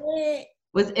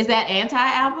 Is that Anti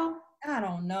album? I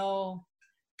don't know.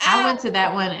 I went to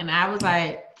that one and I was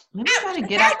like, let me try to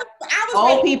get out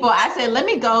old people. I said, let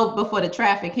me go before the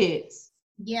traffic hits.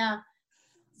 Yeah.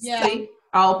 See?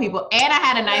 Old people. And I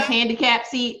had a nice handicap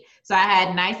seat. So I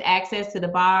had nice access to the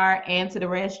bar and to the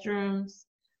restrooms.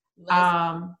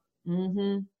 And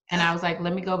I was like,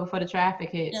 let me go before the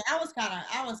traffic hit. Yeah, I was kind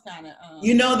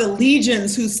of. The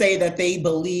legions who say that they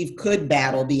believe could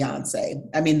battle Beyonce.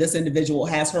 I mean, this individual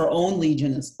has her own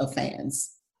legion of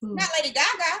fans. Not Lady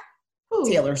Gaga.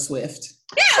 Taylor Swift.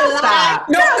 Stop.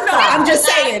 No, I'm just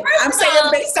saying. I'm saying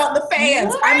based on the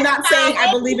fans. I'm not saying I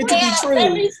believe it to be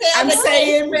true. I'm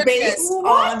saying based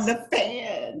on the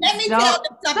fans. Let me tell them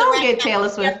something. Don't get Taylor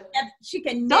Swift. She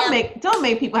can don't make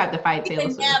people have to fight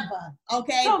Taylor Swift. Never.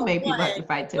 Okay. Don't make people have to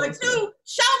fight Taylor Swift. For two,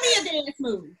 show me a dance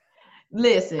move.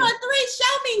 Listen. For three,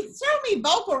 show me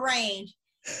vocal range.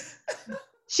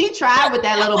 She tried with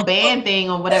that little band thing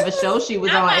on whatever show she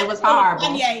was on. It was horrible.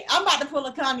 Kanye. I'm about to pull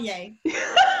a Kanye.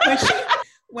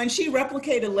 When she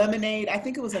replicated Lemonade, I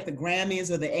think it was at the Grammys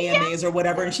or the AMAs or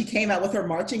whatever, and she came out with her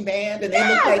marching band and they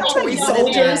looked like toy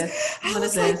soldiers. I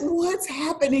was like, what's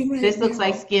happening right now? This looks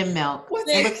like skim milk.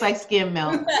 It looks like skim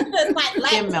milk.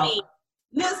 Skim milk.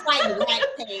 Looks like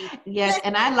lactate. Yes,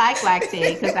 and I like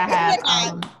lactate because I have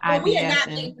IBS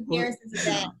and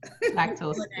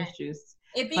lactose issues.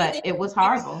 But it was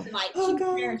horrible.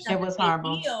 It was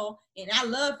horrible. And I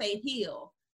love Faith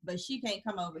Hill, but she can't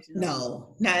come over to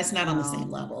No, it's not on the same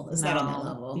level. It's not on that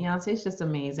level. Beyonce's just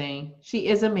amazing. She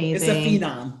is amazing. It's a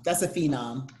phenom. That's a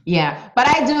phenom. Yeah, but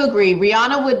I do agree.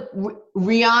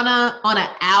 Rihanna on an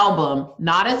album,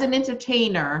 not as an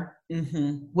entertainer,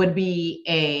 would be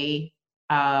a.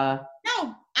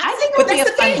 I think it would be a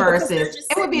fun versus.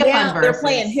 It would be a fun versus. They're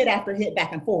playing hit after hit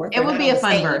back and forth. It would be a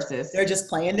fun versus. They're just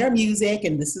playing their music,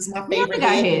 and this is my favorite. Rihanna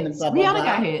got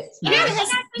hits. Rihanna has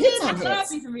hits on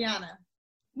hits. Rihanna.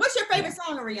 What's your favorite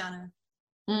song of Rihanna?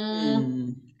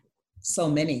 So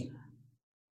many.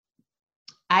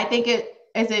 I think is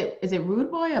it Rude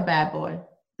Boy or Bad Boy?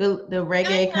 The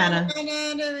reggae kind of.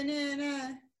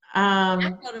 I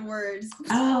know the words.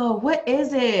 Oh, what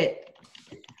is it?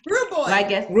 Rude Boy. I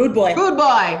guess Rude Boy.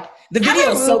 The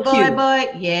video is so cute.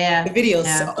 Yeah. The videos.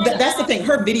 Yeah. That's the thing.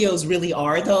 Her videos really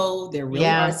are though. They're really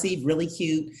artsy, really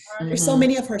cute. There's so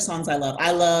many of her songs I love.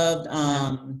 I loved.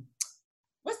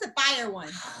 What's the fire one?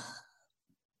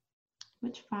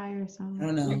 Which fire song? I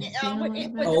don't know.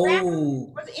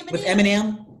 With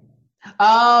Eminem.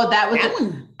 Oh, that was that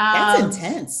one. That's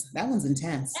intense. That one's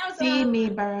intense. See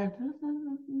me burn.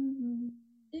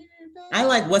 I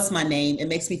like What's My Name. It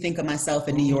makes me think of myself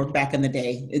in New York back in the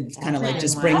day. It kind of like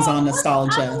just brings on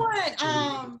nostalgia.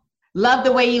 Love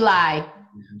the Way You Lie.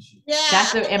 Yeah,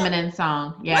 that's the Eminem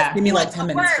song. Yeah. Give me like 10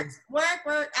 minutes.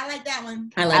 Work. I like that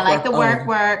one. I like the work.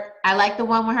 I like the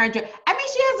one with her. I mean,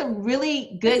 she has a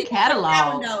really good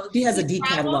catalog. She has a deep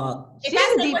catalog. She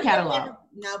has a deep catalog.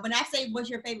 No, when I say what's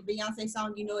your favorite Beyonce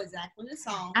song, you know exactly the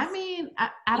song. I mean, I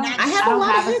have a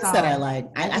lot of hits that I like.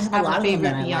 I have a lot of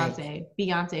favorite Beyonce.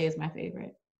 Beyonce is my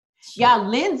favorite. Y'all,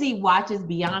 Lindsay watches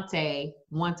Beyonce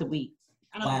once a week.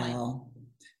 Wow.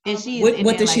 And she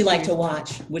what does she like to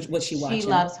watch? What's she watching? She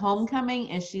loves Homecoming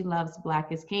and she loves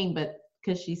Black is King, but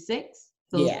because she's 6,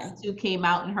 so two came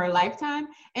out in her lifetime,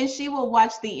 and she will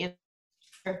watch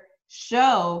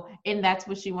show, and that's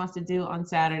what she wants to do on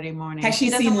Saturday morning. Has she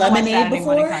seen Lemonade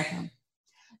before?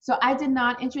 So I did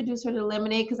not introduce her to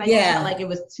Lemonade because I felt like it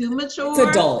was too mature.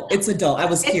 It's adult. I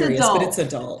was curious, but it's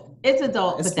adult. It's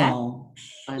adult. It's wrong.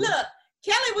 Look,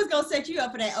 Kelly was gonna set you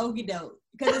up for that okie doke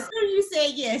because as soon as you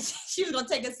said yes, she was gonna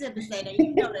take a sip and say that.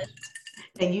 You know that.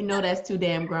 And you know that's too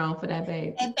damn grown for that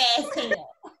baby. And fast tail.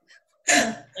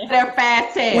 They're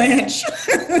fast tail. Wench.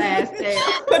 Fast tail.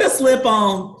 Put a slip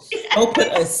on. Oh, put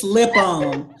a slip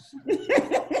on.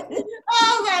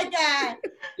 Oh my God.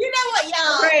 You know what,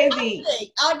 y'all? Crazy.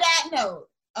 On that note,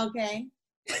 okay.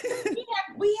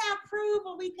 we have proof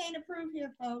or we can't approve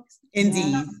here, folks.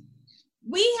 Indeed.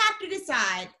 We have to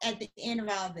decide at the end of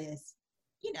all this,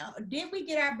 did we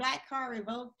get our black card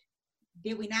revoked?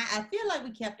 Did we not? I feel like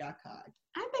we kept our card.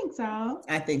 I think so.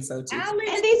 I think so too.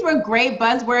 And these were great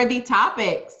buzzworthy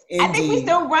topics. Indeed. I think we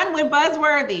still run with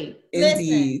buzzworthy.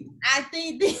 Indeed. Listen, I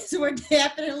think these were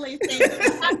definitely things to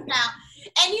talk about.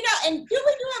 And and do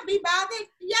we do a Be Bothered?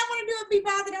 Do y'all want to do a Be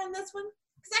Bothered on this one?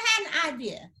 Because I had an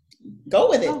idea. Go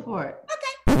with it. Go for it.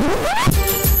 Okay.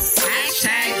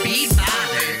 Hashtag Be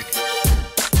Bothered.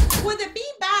 Well, the Be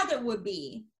Bothered would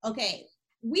be, okay,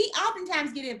 we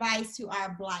oftentimes get advice to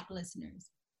our Black listeners,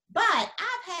 but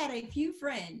I've had a few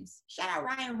friends, shout out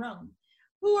Ryan Rome,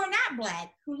 who are not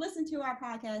Black, who listen to our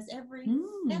podcast every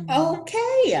episode.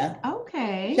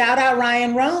 Okay. Shout out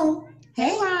Ryan Rome.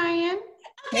 Hey, Ryan.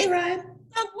 Okay. Hey, Ryan.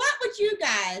 So what would you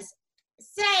guys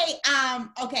say,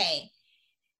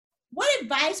 what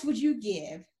advice would you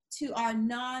give to our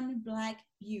non-Black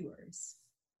viewers?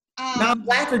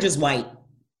 Non-Black or just white?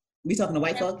 We talking to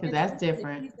white folks? Because that's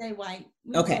different. You say white.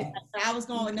 Okay. I was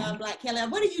going with non-Black. Kelly,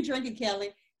 what are you drinking,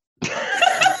 Kelly?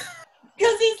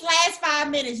 Because these last 5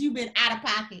 minutes, you've been out of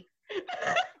pocket.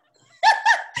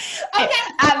 Okay.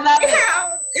 I love it.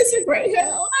 It's a great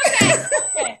help.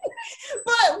 Okay.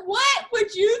 But what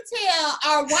would you tell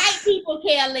our white people,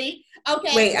 Kelly?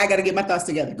 Okay. Wait, I got to get my thoughts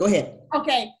together. Go ahead.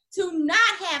 Okay. To not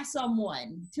have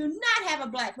a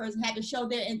Black person have to show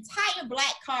their entire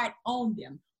Black card on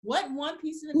them. What one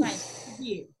piece of advice would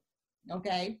you give?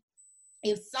 Okay.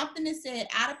 If something is said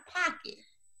out of pocket,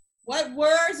 what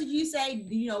words would you say,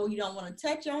 you don't want to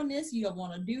touch on this, you don't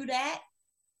want to do that?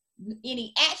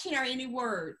 Any action or any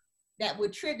word that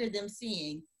would trigger them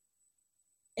seeing,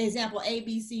 example, A,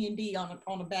 B, C, and D on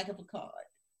the back of a card.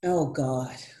 Oh,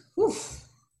 God. Whew.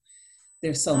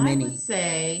 There's so many. I would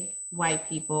say, white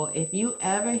people, if you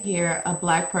ever hear a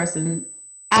Black person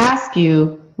ask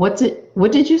you, what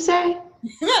did you say?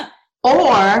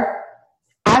 Or,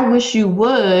 I wish you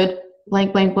would,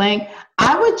 blank, blank, blank.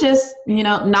 I would just,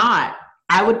 not.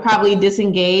 I would probably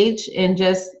disengage and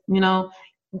just,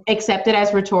 accept it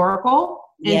as rhetorical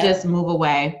and just move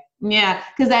away. Yeah,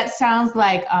 because that sounds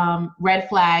like red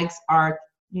flags are,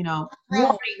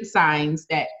 warning signs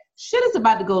that shit is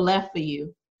about to go left for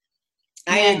you.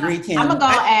 I agree, Kim. I'm gonna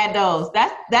add those.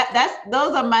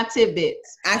 Those are my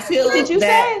tidbits. I feel what did you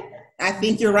say? I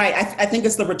think you're right. I think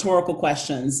it's the rhetorical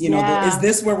questions. Is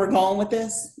this where we're going with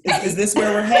this? Is this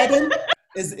where we're headed?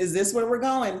 Is this where we're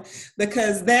going?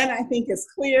 Because then I think it's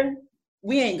clear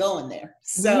we ain't going there.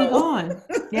 So we ain't going.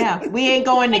 Yeah, we ain't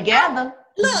going together.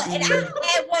 Look, and I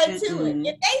add one to it.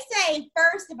 If they say,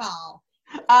 first of all,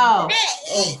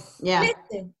 yeah.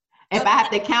 Listen, if I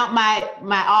have to count my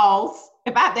alls,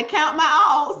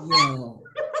 no.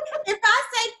 If I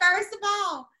say first of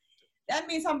all, that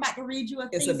means I'm about to read you a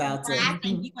thing. It's about to. I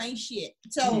think you ain't shit.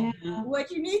 So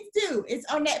what you need to do is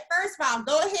on that first of all,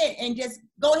 go ahead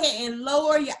and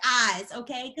lower your eyes,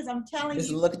 okay? Because I'm telling you.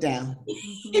 Just look down.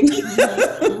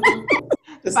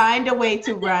 Find a way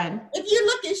to run. If you're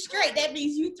looking straight, that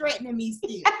means you threatening me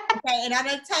still. Okay, and I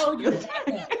done told you.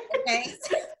 Okay,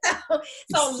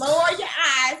 so lower your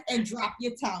eyes and drop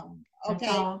your tone.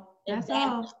 Okay, that's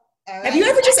all. Right. Have you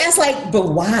ever just asked but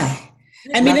why?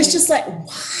 I mean, it's just like,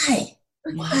 why?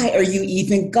 Why are you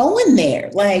even going there?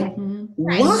 Like,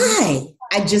 why?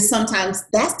 I just sometimes,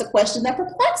 that's the question that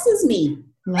perplexes me.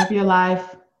 Love your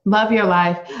life. Love your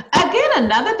life. Again,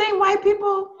 another thing, white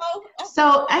people.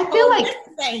 So I feel like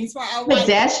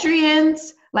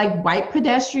pedestrians, like white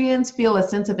pedestrians, feel a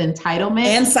sense of entitlement.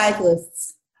 And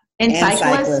cyclists. And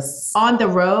cyclists on the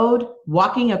road,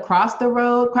 walking across the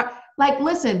road. Like,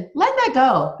 listen, let that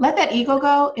go. Let that ego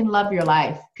go and love your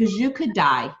life, because you could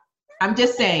die. I'm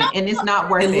just saying, and it's not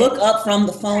worth it. Look up from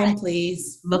the phone,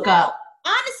 please. Look up.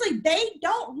 Honestly, they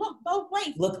don't look both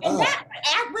ways. Look and up.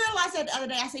 I realized that the other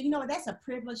day. I said, that's a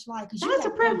privileged life. That's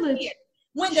a privilege.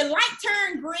 When the light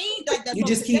turned green, you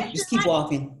just keep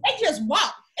walking. They just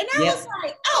walk. And I was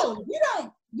like, oh, you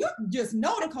don't you just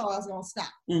know the car's gonna stop.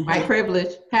 Mm-hmm. White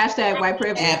privilege. Hashtag white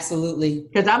privilege. Absolutely.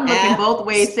 Because I'm looking both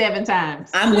ways 7 times.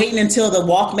 I'm waiting until the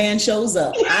Walkman shows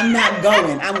up. I'm not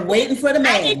going. I'm waiting for the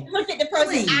man. I need to look at the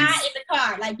person's eye in the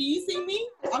car. Like, do you see me?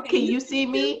 Okay. Can you see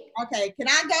me? Okay. Can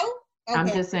I go? Okay. I'm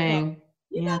just saying.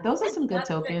 Yeah, those are some good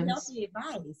tokens. Healthy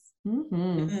advice.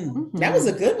 That was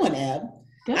a good one, Eb.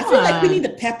 I feel like we need to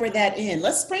pepper that in.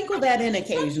 Let's sprinkle that in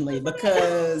occasionally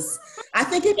because I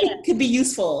think it could be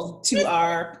useful to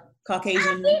our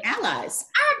Caucasian allies.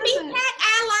 Our BPAC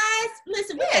allies.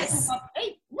 Listen,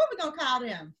 what we gonna call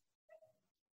them?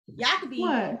 Y'all could be.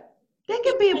 What? They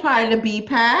could be a part of the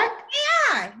BPAC.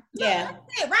 They are. Yeah.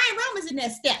 Ryan Roman's in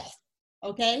that step.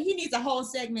 Okay, he needs a whole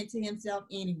segment to himself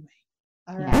anyway.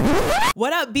 All right.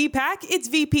 What up, BPAC? It's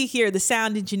VP here, the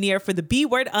sound engineer for the B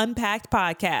Word Unpacked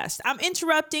podcast. I'm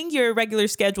interrupting your regular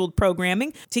scheduled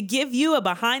programming to give you a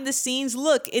behind-the-scenes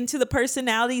look into the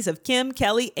personalities of Kim,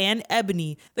 Kelly, and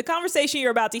Ebony. The conversation you're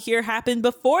about to hear happened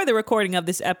before the recording of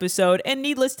this episode, and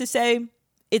needless to say,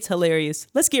 it's hilarious.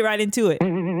 Let's get right into it.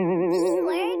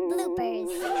 B-word bloopers.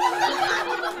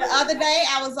 The other day,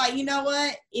 I was like, you know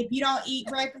what? If you don't eat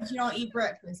breakfast, you don't eat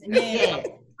breakfast. And then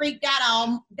freaked out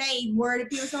all day, worried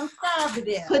if you was gonna starve to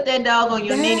death. Put that dog on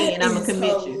your knee and I'm gonna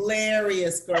commit you.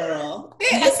 Hilarious, girl.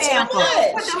 It's too much.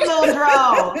 Put them little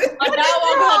draws. My dog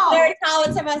woke up very tall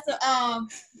and told me,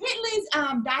 Whitley's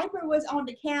diaper was on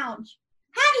the couch.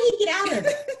 How did he get out of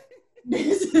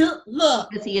it?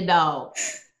 Look. Is he a dog?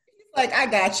 Like, I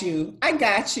got you.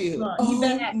 Look,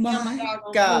 oh my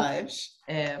gosh.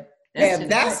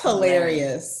 That's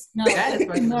hilarious. No, that is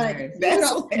fucking hilarious. That's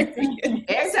hilarious.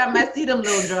 Every time I see them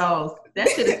little draws, that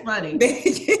shit is funny.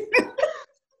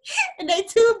 And they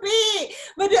too big.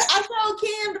 But I told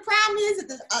Kim, the problem is,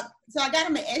 so I got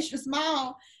him an extra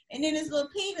small, and then his little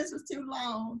penis was too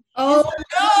long. Oh,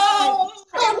 no.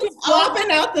 I'm just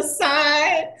flopping out the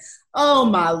side. Oh,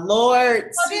 my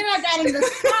Lord. So then I got him the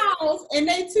smalls, and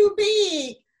they too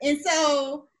big. And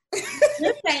so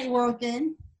this ain't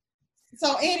working.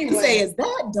 So anyway. Say, is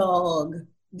that dog?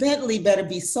 Bentley better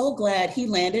be so glad he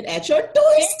landed at your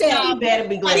doorstep. He better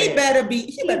be glad. He better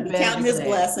be counting his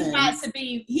blessings.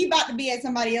 He about to be at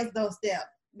somebody else's doorstep.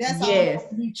 That's all.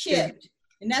 He chipped.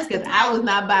 And that's because I was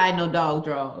not buying no dog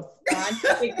draws. I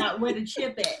figured out where to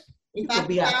chip at. If I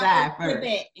be outside first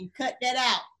and cut that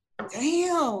out.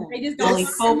 Damn. Only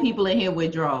 4 people in here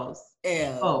with draws.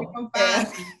 Yeah.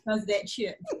 Because that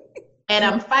chip. And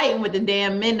I'm fighting with the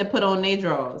damn men to put on their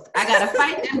drawers. I gotta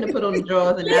fight them to put on the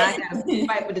drawers, and now I gotta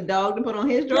fight with the dog to put on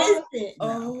his drawers.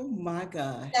 Oh my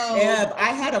God.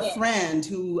 I had a friend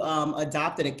who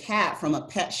adopted a cat from a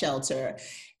pet shelter.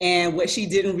 And what she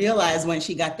didn't realize when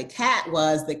she got the cat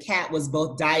was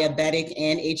both diabetic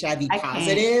and HIV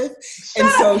positive. Shut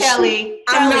up, Kelly.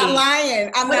 I'm not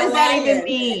lying. What does that even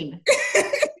mean?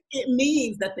 It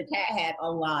means that the cat had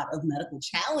a lot of medical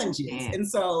challenges. Damn. And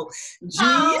so,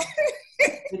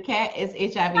 the cat is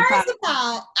HIV positive. First of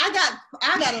all, I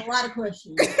got a lot of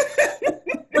questions.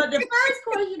 But the first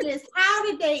question is, how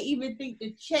did they even think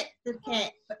to check the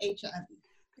cat for HIV?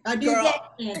 Or do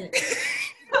that standard?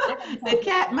 The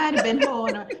cat might have been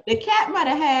holding. The cat might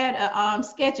have had a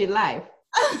sketchy life.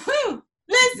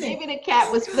 Listen, maybe the cat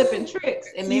was flipping tricks,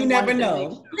 and you never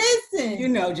know.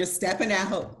 Listen, just stepping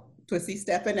out, pussy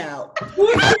stepping out.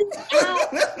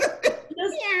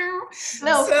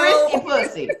 Little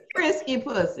frisky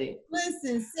pussy.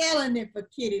 Listen, selling it for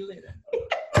kitty litter.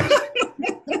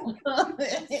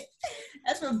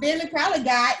 That's what Billy probably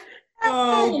got.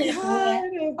 Oh, God.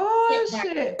 Oh,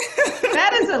 shit.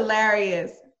 That is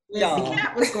hilarious. The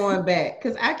cat was going back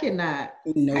because I cannot.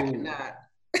 No. I cannot.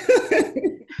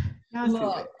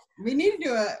 Look, we need to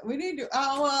do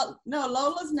no,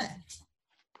 Lola's not.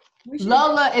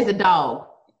 Lola is a dog.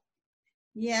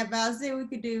 Yeah, but I was saying we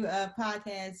could do a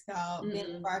podcast called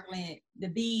Billy Parkland, the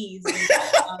Bees.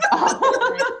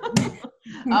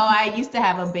 I used to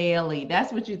have a Bailey.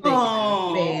 That's what you think.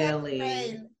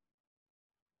 Bailey.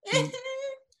 I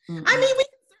mean, we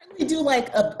certainly do like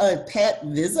a pet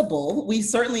visible. We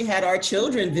certainly had our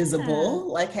children visible,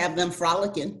 like have them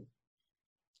frolicking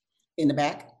in the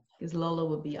back. Because Lola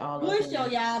would be all over. We'll show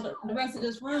y'all the rest of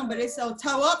this room, but it's so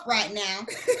toe up right now.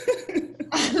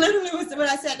 I literally when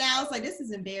I sat down, I was like, this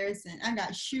is embarrassing. I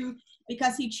got shoes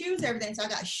because he chews everything, so I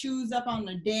got shoes up on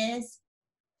the desk.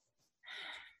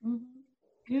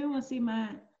 You want to see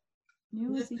mine?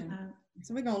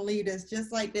 So we're gonna leave this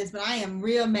just like this, but I am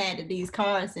real mad that these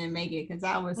cars didn't make it because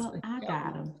I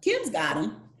got them. Kim's got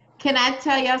them. Can I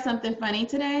tell y'all something funny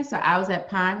today? So I was at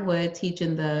Pinewood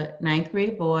teaching the 9th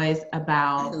grade boys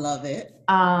about I love it.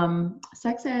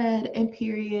 Sex ed and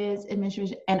periods and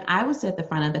menstruation, and I was at the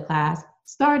front of the class.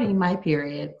 starting my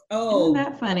period. Oh, isn't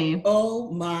that funny? Oh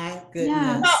my goodness.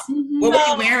 Yeah. What were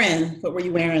you wearing? What were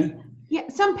you wearing? Yeah,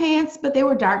 some pants, but they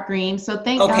were dark green. So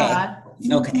thank God.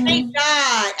 Okay. Thank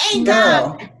God. Ain't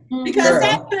Girl. God. Because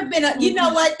that would have been you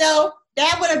know what though?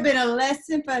 That would have been a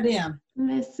lesson for them.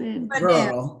 Listen. For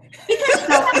Girl. Them. Because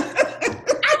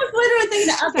I was literally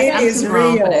thinking it is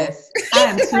real. I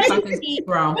am too fucking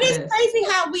grown for this. But it's crazy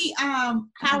how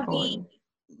we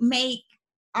make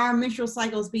our menstrual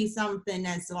cycles be something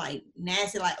that's like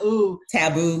nasty, like ooh,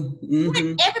 taboo.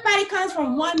 Everybody comes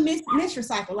from one menstrual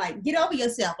cycle. Like, get over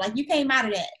yourself. Like, you came out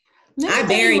of that. I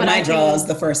buried my drawers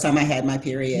the first time I had my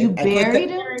period. You buried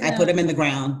them? I put them in the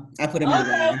ground. I straight up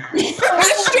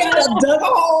dug a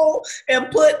hole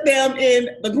and put them in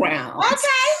the ground. Okay.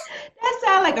 That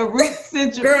sounds like a root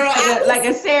central, girl, like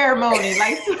a ceremony,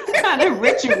 like some kind of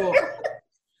ritual.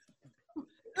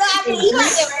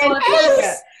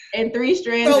 And 3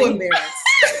 strands. So embarrassed.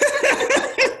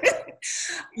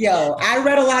 Yo, I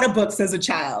read a lot of books as a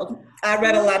child. And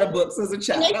they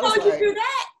told you to do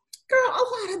that? Girl, a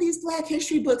lot of these Black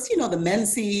history books, you know, the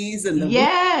Menses and the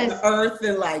Earth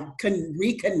and like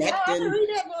reconnecting.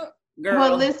 Girl.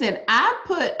 Well, listen, I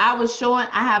was showing,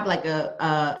 I have like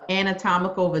a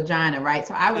anatomical vagina, right?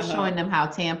 So I was showing them how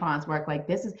tampons work like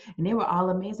this is, and they were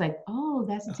all amazed, like, oh,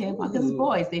 that's a tampon. Because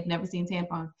boys, they've never seen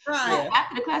tampons. Right. So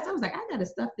after the class, I was like, I gotta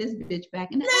stuff this bitch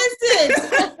back in the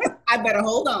Listen. I better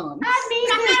hold on. I need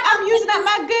this. I'm using up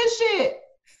my good shit.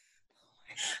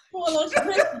 First of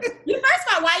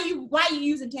all, why you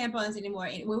using tampons anymore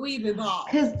when we've evolved?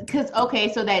 Because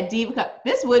okay, so that Diva Cup,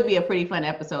 this would be a pretty fun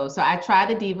episode. So I tried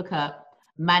the Diva Cup.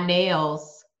 My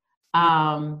nails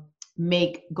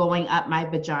make going up my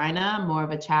vagina more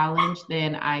of a challenge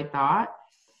than I thought.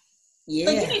 Yeah.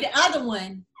 So you need the other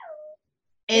one.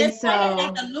 And so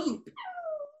like a loop.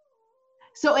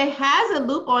 So it has a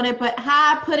loop on it, but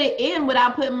how I put it in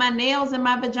without putting my nails in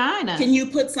my vagina? Can you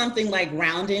put something like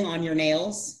rounding on your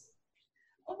nails?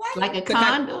 Like a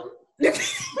condom? Like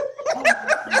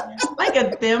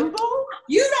a thimble?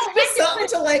 You don't have something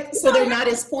to like, so they're not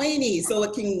as pointy, so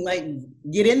it can like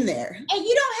get in there. And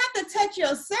you don't have to touch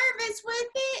your cervix with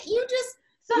it. You just.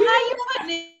 So how you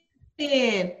putting it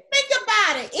in? Think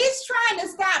about it. It's trying to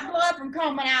stop blood from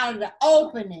coming out of the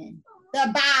opening,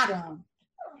 the bottom.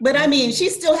 But I mean, she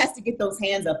still has to get those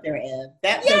hands up there, Ev.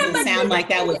 That doesn't sound like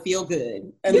that would feel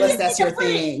good, unless that's your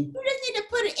thing. You just need to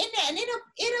put it in there, and it'll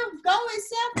go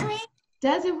itself, right?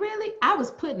 Does it really? I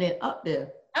was putting it up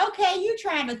there. Okay, you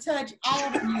trying to touch all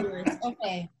the uterus.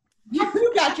 Okay. You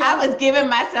got your. I was giving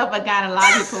myself a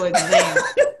gynecological exam.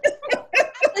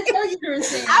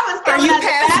 I was coming out the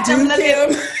bathroom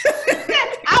looking.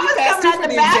 I was coming out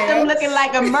the bathroom looking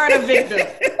like a murder victim.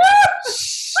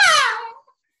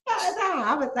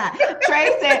 I was like,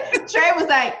 Trey was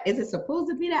like, is it supposed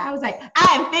to be that? I was like,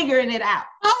 I am figuring it out.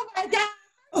 Oh my God.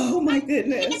 Oh my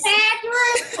goodness. Get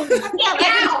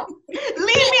out. Leave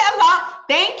me alone.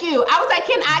 Thank you. I was like,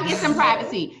 can I get some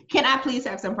privacy? Can I please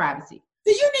have some privacy?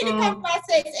 Do you need to come to my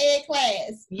sex ed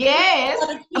class? Yes,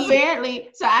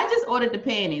 apparently. So I just ordered the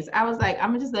panties. I was like, I'm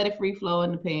gonna just let it free flow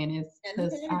in the panties.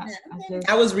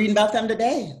 I was reading about them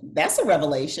today. That's a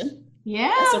revelation.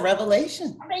 Yeah. That's a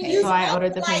revelation. So I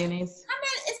ordered the panties. I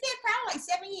mean, it's been probably like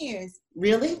 7 years.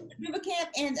 Really? Diva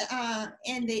Camp and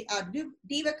the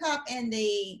Diva Cup and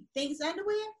the things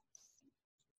underwear.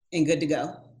 And good to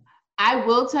go. I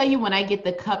will tell you, when I get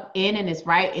the cup in and it's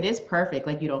right, it is perfect.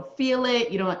 Like you don't feel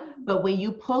it, but when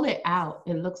you pull it out,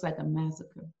 it looks like a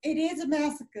massacre. It is a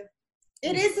massacre.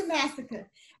 It is a massacre.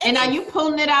 And are you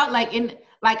pulling it out like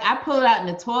I pull it out in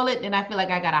the toilet and I feel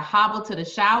like I gotta hobble to the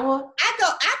shower?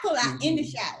 I pull out in the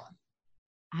shower.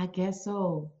 I guess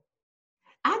so.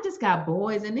 I just got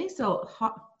boys and they so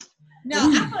hot. No,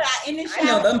 I pull out in the shower. I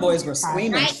know them boys were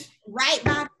screaming. Right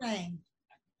by the thing.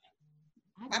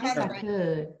 I guess I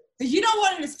could. Because you don't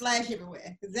want it to splash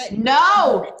everywhere.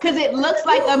 No, because it looks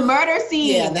like a murder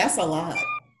scene. Yeah, that's a lot.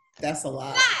 That's a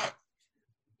lot.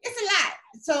 It's a lot.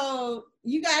 So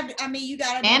you got.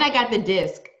 And I got the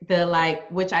disc,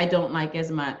 which I don't like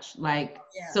as much.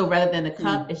 So rather than the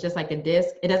cup, it's just like a disc.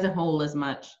 It doesn't hold as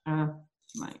much. I'll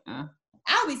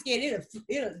be scared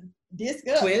it'll disc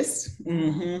up. Twist.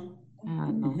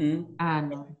 Mm-hmm. I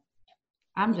know.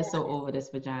 I'm just so over this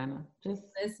vagina. Just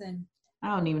listen.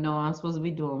 I don't even know what I'm supposed to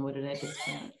be doing with it at this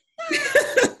point.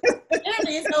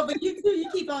 It's over you too.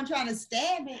 You keep on trying to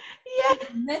stab it. Yeah.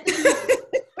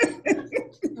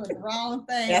 Doing the wrong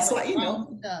thing. That's why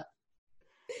stuff.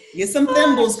 Get some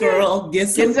thimbles, girl. Get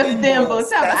some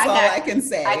thimbles. That's all I can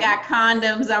say. I got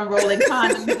condoms. I'm rolling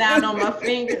condoms down on my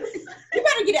fingers. You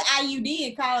better get an IUD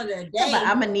and call it a day. Yeah, but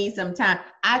I'm gonna need some time.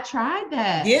 I tried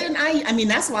that. Yeah, and I mean,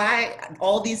 that's why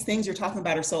all these things you're talking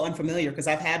about are so unfamiliar, because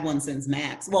I've had one since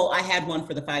Max. Well, I had one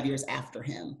for the 5 years after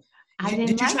him.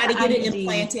 Did you try to get it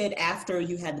implanted after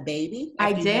you had the baby?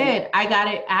 I did. I got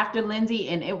it after Lindsay,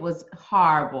 and it was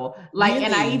horrible. Like, really?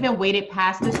 And I even waited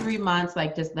past the 3 months,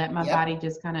 like just let my body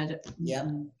just kind of. Yep.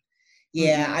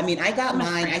 Yeah, I mean, I got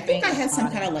mine. I think I had some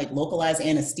kind of like localized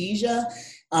anesthesia,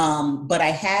 but I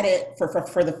had it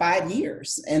for the 5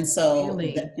 years, and so,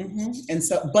 really? And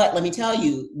so, but let me tell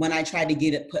you, when I tried to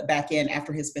get it put back in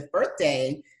after his 5th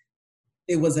birthday,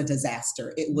 it was a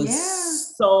disaster. It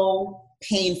was so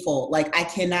painful. Like, I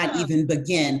cannot even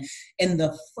begin. And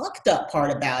the fucked up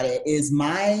part about it is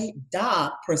my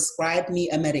doc prescribed me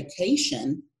a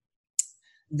medication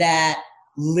that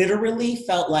literally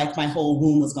felt like my whole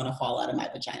womb was going to fall out of my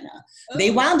vagina. Oh. They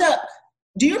wound up,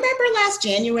 do you remember last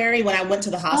January when I went to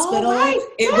the hospital? Oh, right.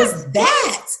 It was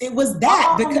that. It was that.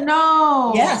 Oh, because,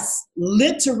 no. Yes,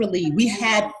 literally. We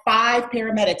had 5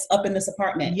 paramedics up in this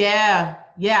apartment. Yeah,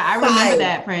 I remember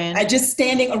that, friend. I just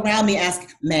standing around me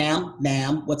ask,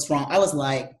 ma'am, what's wrong? I was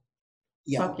like,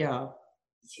 fuck y'all.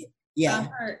 Yeah. I'm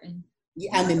hurting.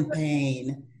 Yeah, I'm in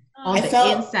pain. On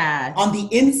the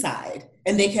inside.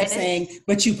 And they kept saying,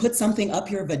 but you put something up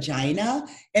your vagina?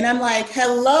 And I'm like,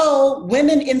 hello,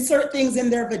 women insert things in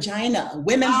their vagina.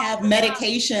 Women have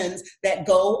medications that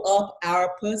go up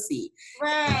our pussy.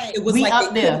 Right. It was we like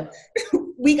up there.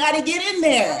 We got to get in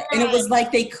there. Right. And it was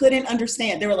like they couldn't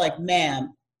understand. They were like,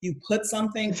 ma'am, you put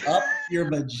something up your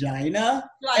vagina?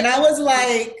 Like, and I was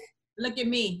like, look at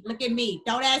me.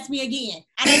 Don't ask me again.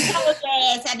 I didn't tell your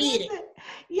ass I did it.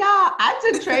 Yeah, I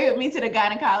took Trey with me to the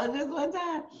gynecologist one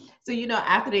time. So,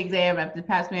 after the exam, after the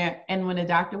pap smear, and when the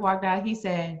doctor walked out, he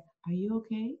said, "Are you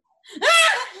okay?"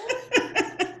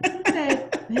 He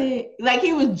said, hey, like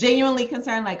he was genuinely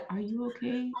concerned, like, "Are you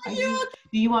okay?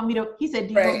 Do you want me to?" He said,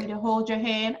 "Do you want me to hold your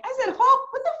hand?" I said,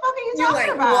 "What the fuck are you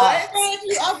talking about?" What?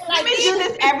 Let me do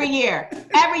this every year.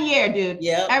 Every year, dude.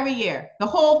 Yeah. Every year. The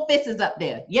whole fist is up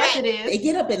there. Yes, it is. They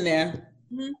get up in there.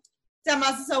 Mm-hmm.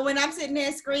 So when I'm sitting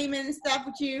there screaming and stuff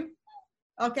with you,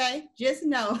 okay, just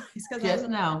know. It's because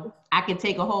I can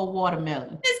take a whole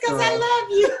watermelon. It's because I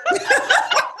love you.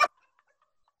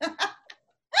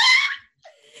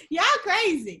 Y'all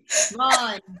crazy.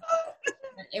 Come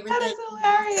That is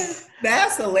hilarious.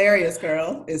 That's hilarious,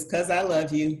 girl. It's because I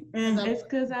love you. It's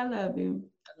because I love you.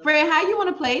 Fred, how you want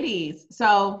to play these?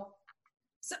 So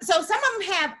some of them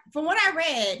have, from what I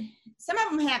read, some of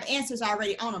them have answers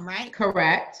already on them, right?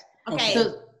 Correct. Okay.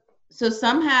 So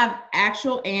some have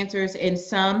actual answers and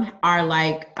some are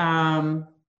like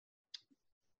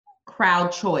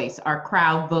crowd choice or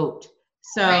crowd vote.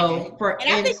 So for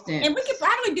instance, and we could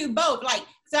probably do both. Like,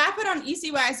 so I put on, you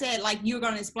see where I said like you were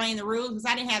going to explain the rules, because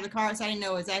I didn't have the card, so I didn't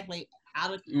know exactly how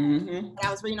to, what I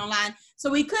was reading online.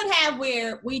 So we could have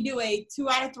where we do a 2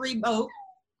 out of 3 vote,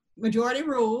 majority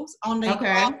rules on the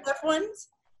different ones,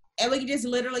 and we can just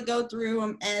literally go through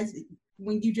them as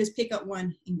when you just pick up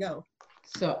one and go.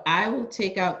 So I will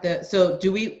take out so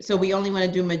we only want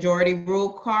to do majority rule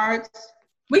cards?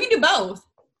 We can do both.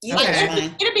 Okay.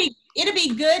 Like, it'll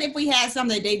be good if we had some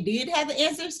that they did have the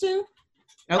answers to.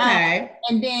 Okay.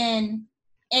 And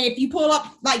if you pull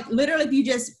up, like literally if you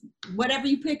just, whatever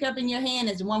you pick up in your hand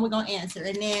is the one we're going to answer.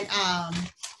 And then,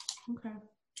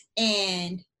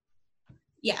 and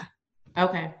yeah.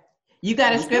 Okay. You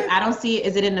got a script? I don't see it.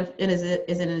 Is it in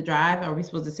the drive? Are we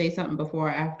supposed to say something before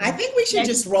or after? I think we should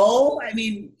just roll. I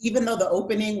mean, even though the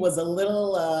opening was a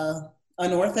little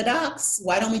unorthodox,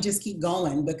 why don't we just keep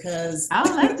going? Because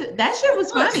that shit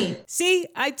was funny. See,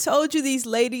 I told you these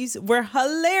ladies were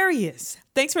hilarious.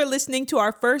 Thanks for listening to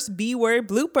our first B word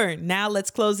blooper. Now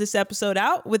let's close this episode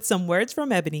out with some words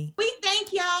from Ebony. We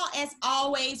thank y'all as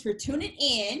always for tuning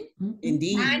in.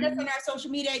 Indeed. Find us on our social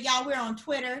media, y'all. We're on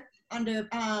Twitter under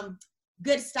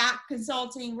Good Stock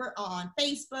Consulting. We're on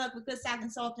Facebook with Good Stock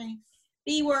Consulting.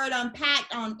 B Word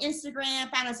Unpacked on Instagram.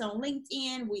 Find us on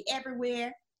LinkedIn. We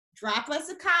everywhere. Drop us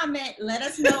a comment. Let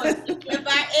us know if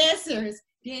our answers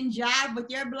didn't jive with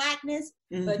your blackness.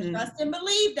 But trust and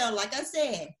believe, though, like I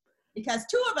said, because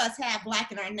 2 of us have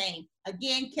black in our name.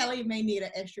 Again, Kelly may need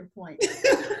an extra point.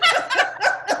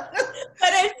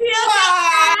 But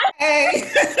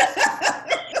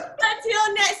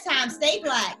until next time, stay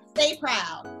black, stay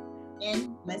proud,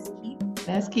 and let's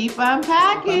keep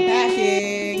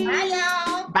unpacking. Bye,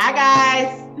 y'all. Bye,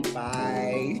 guys.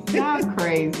 Bye. Y'all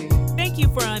crazy. Thank you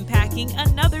for unpacking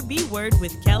another B Word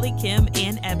with Kelly, Kim,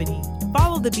 and Ebony.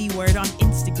 Follow the B Word on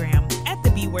Instagram at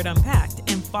the B Word Unpacked,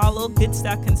 and follow Good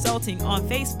Stock Consulting on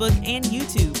Facebook and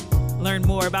YouTube. Learn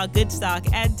more about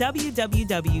Goodstock at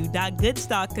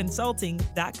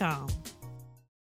www.goodstockconsulting.com.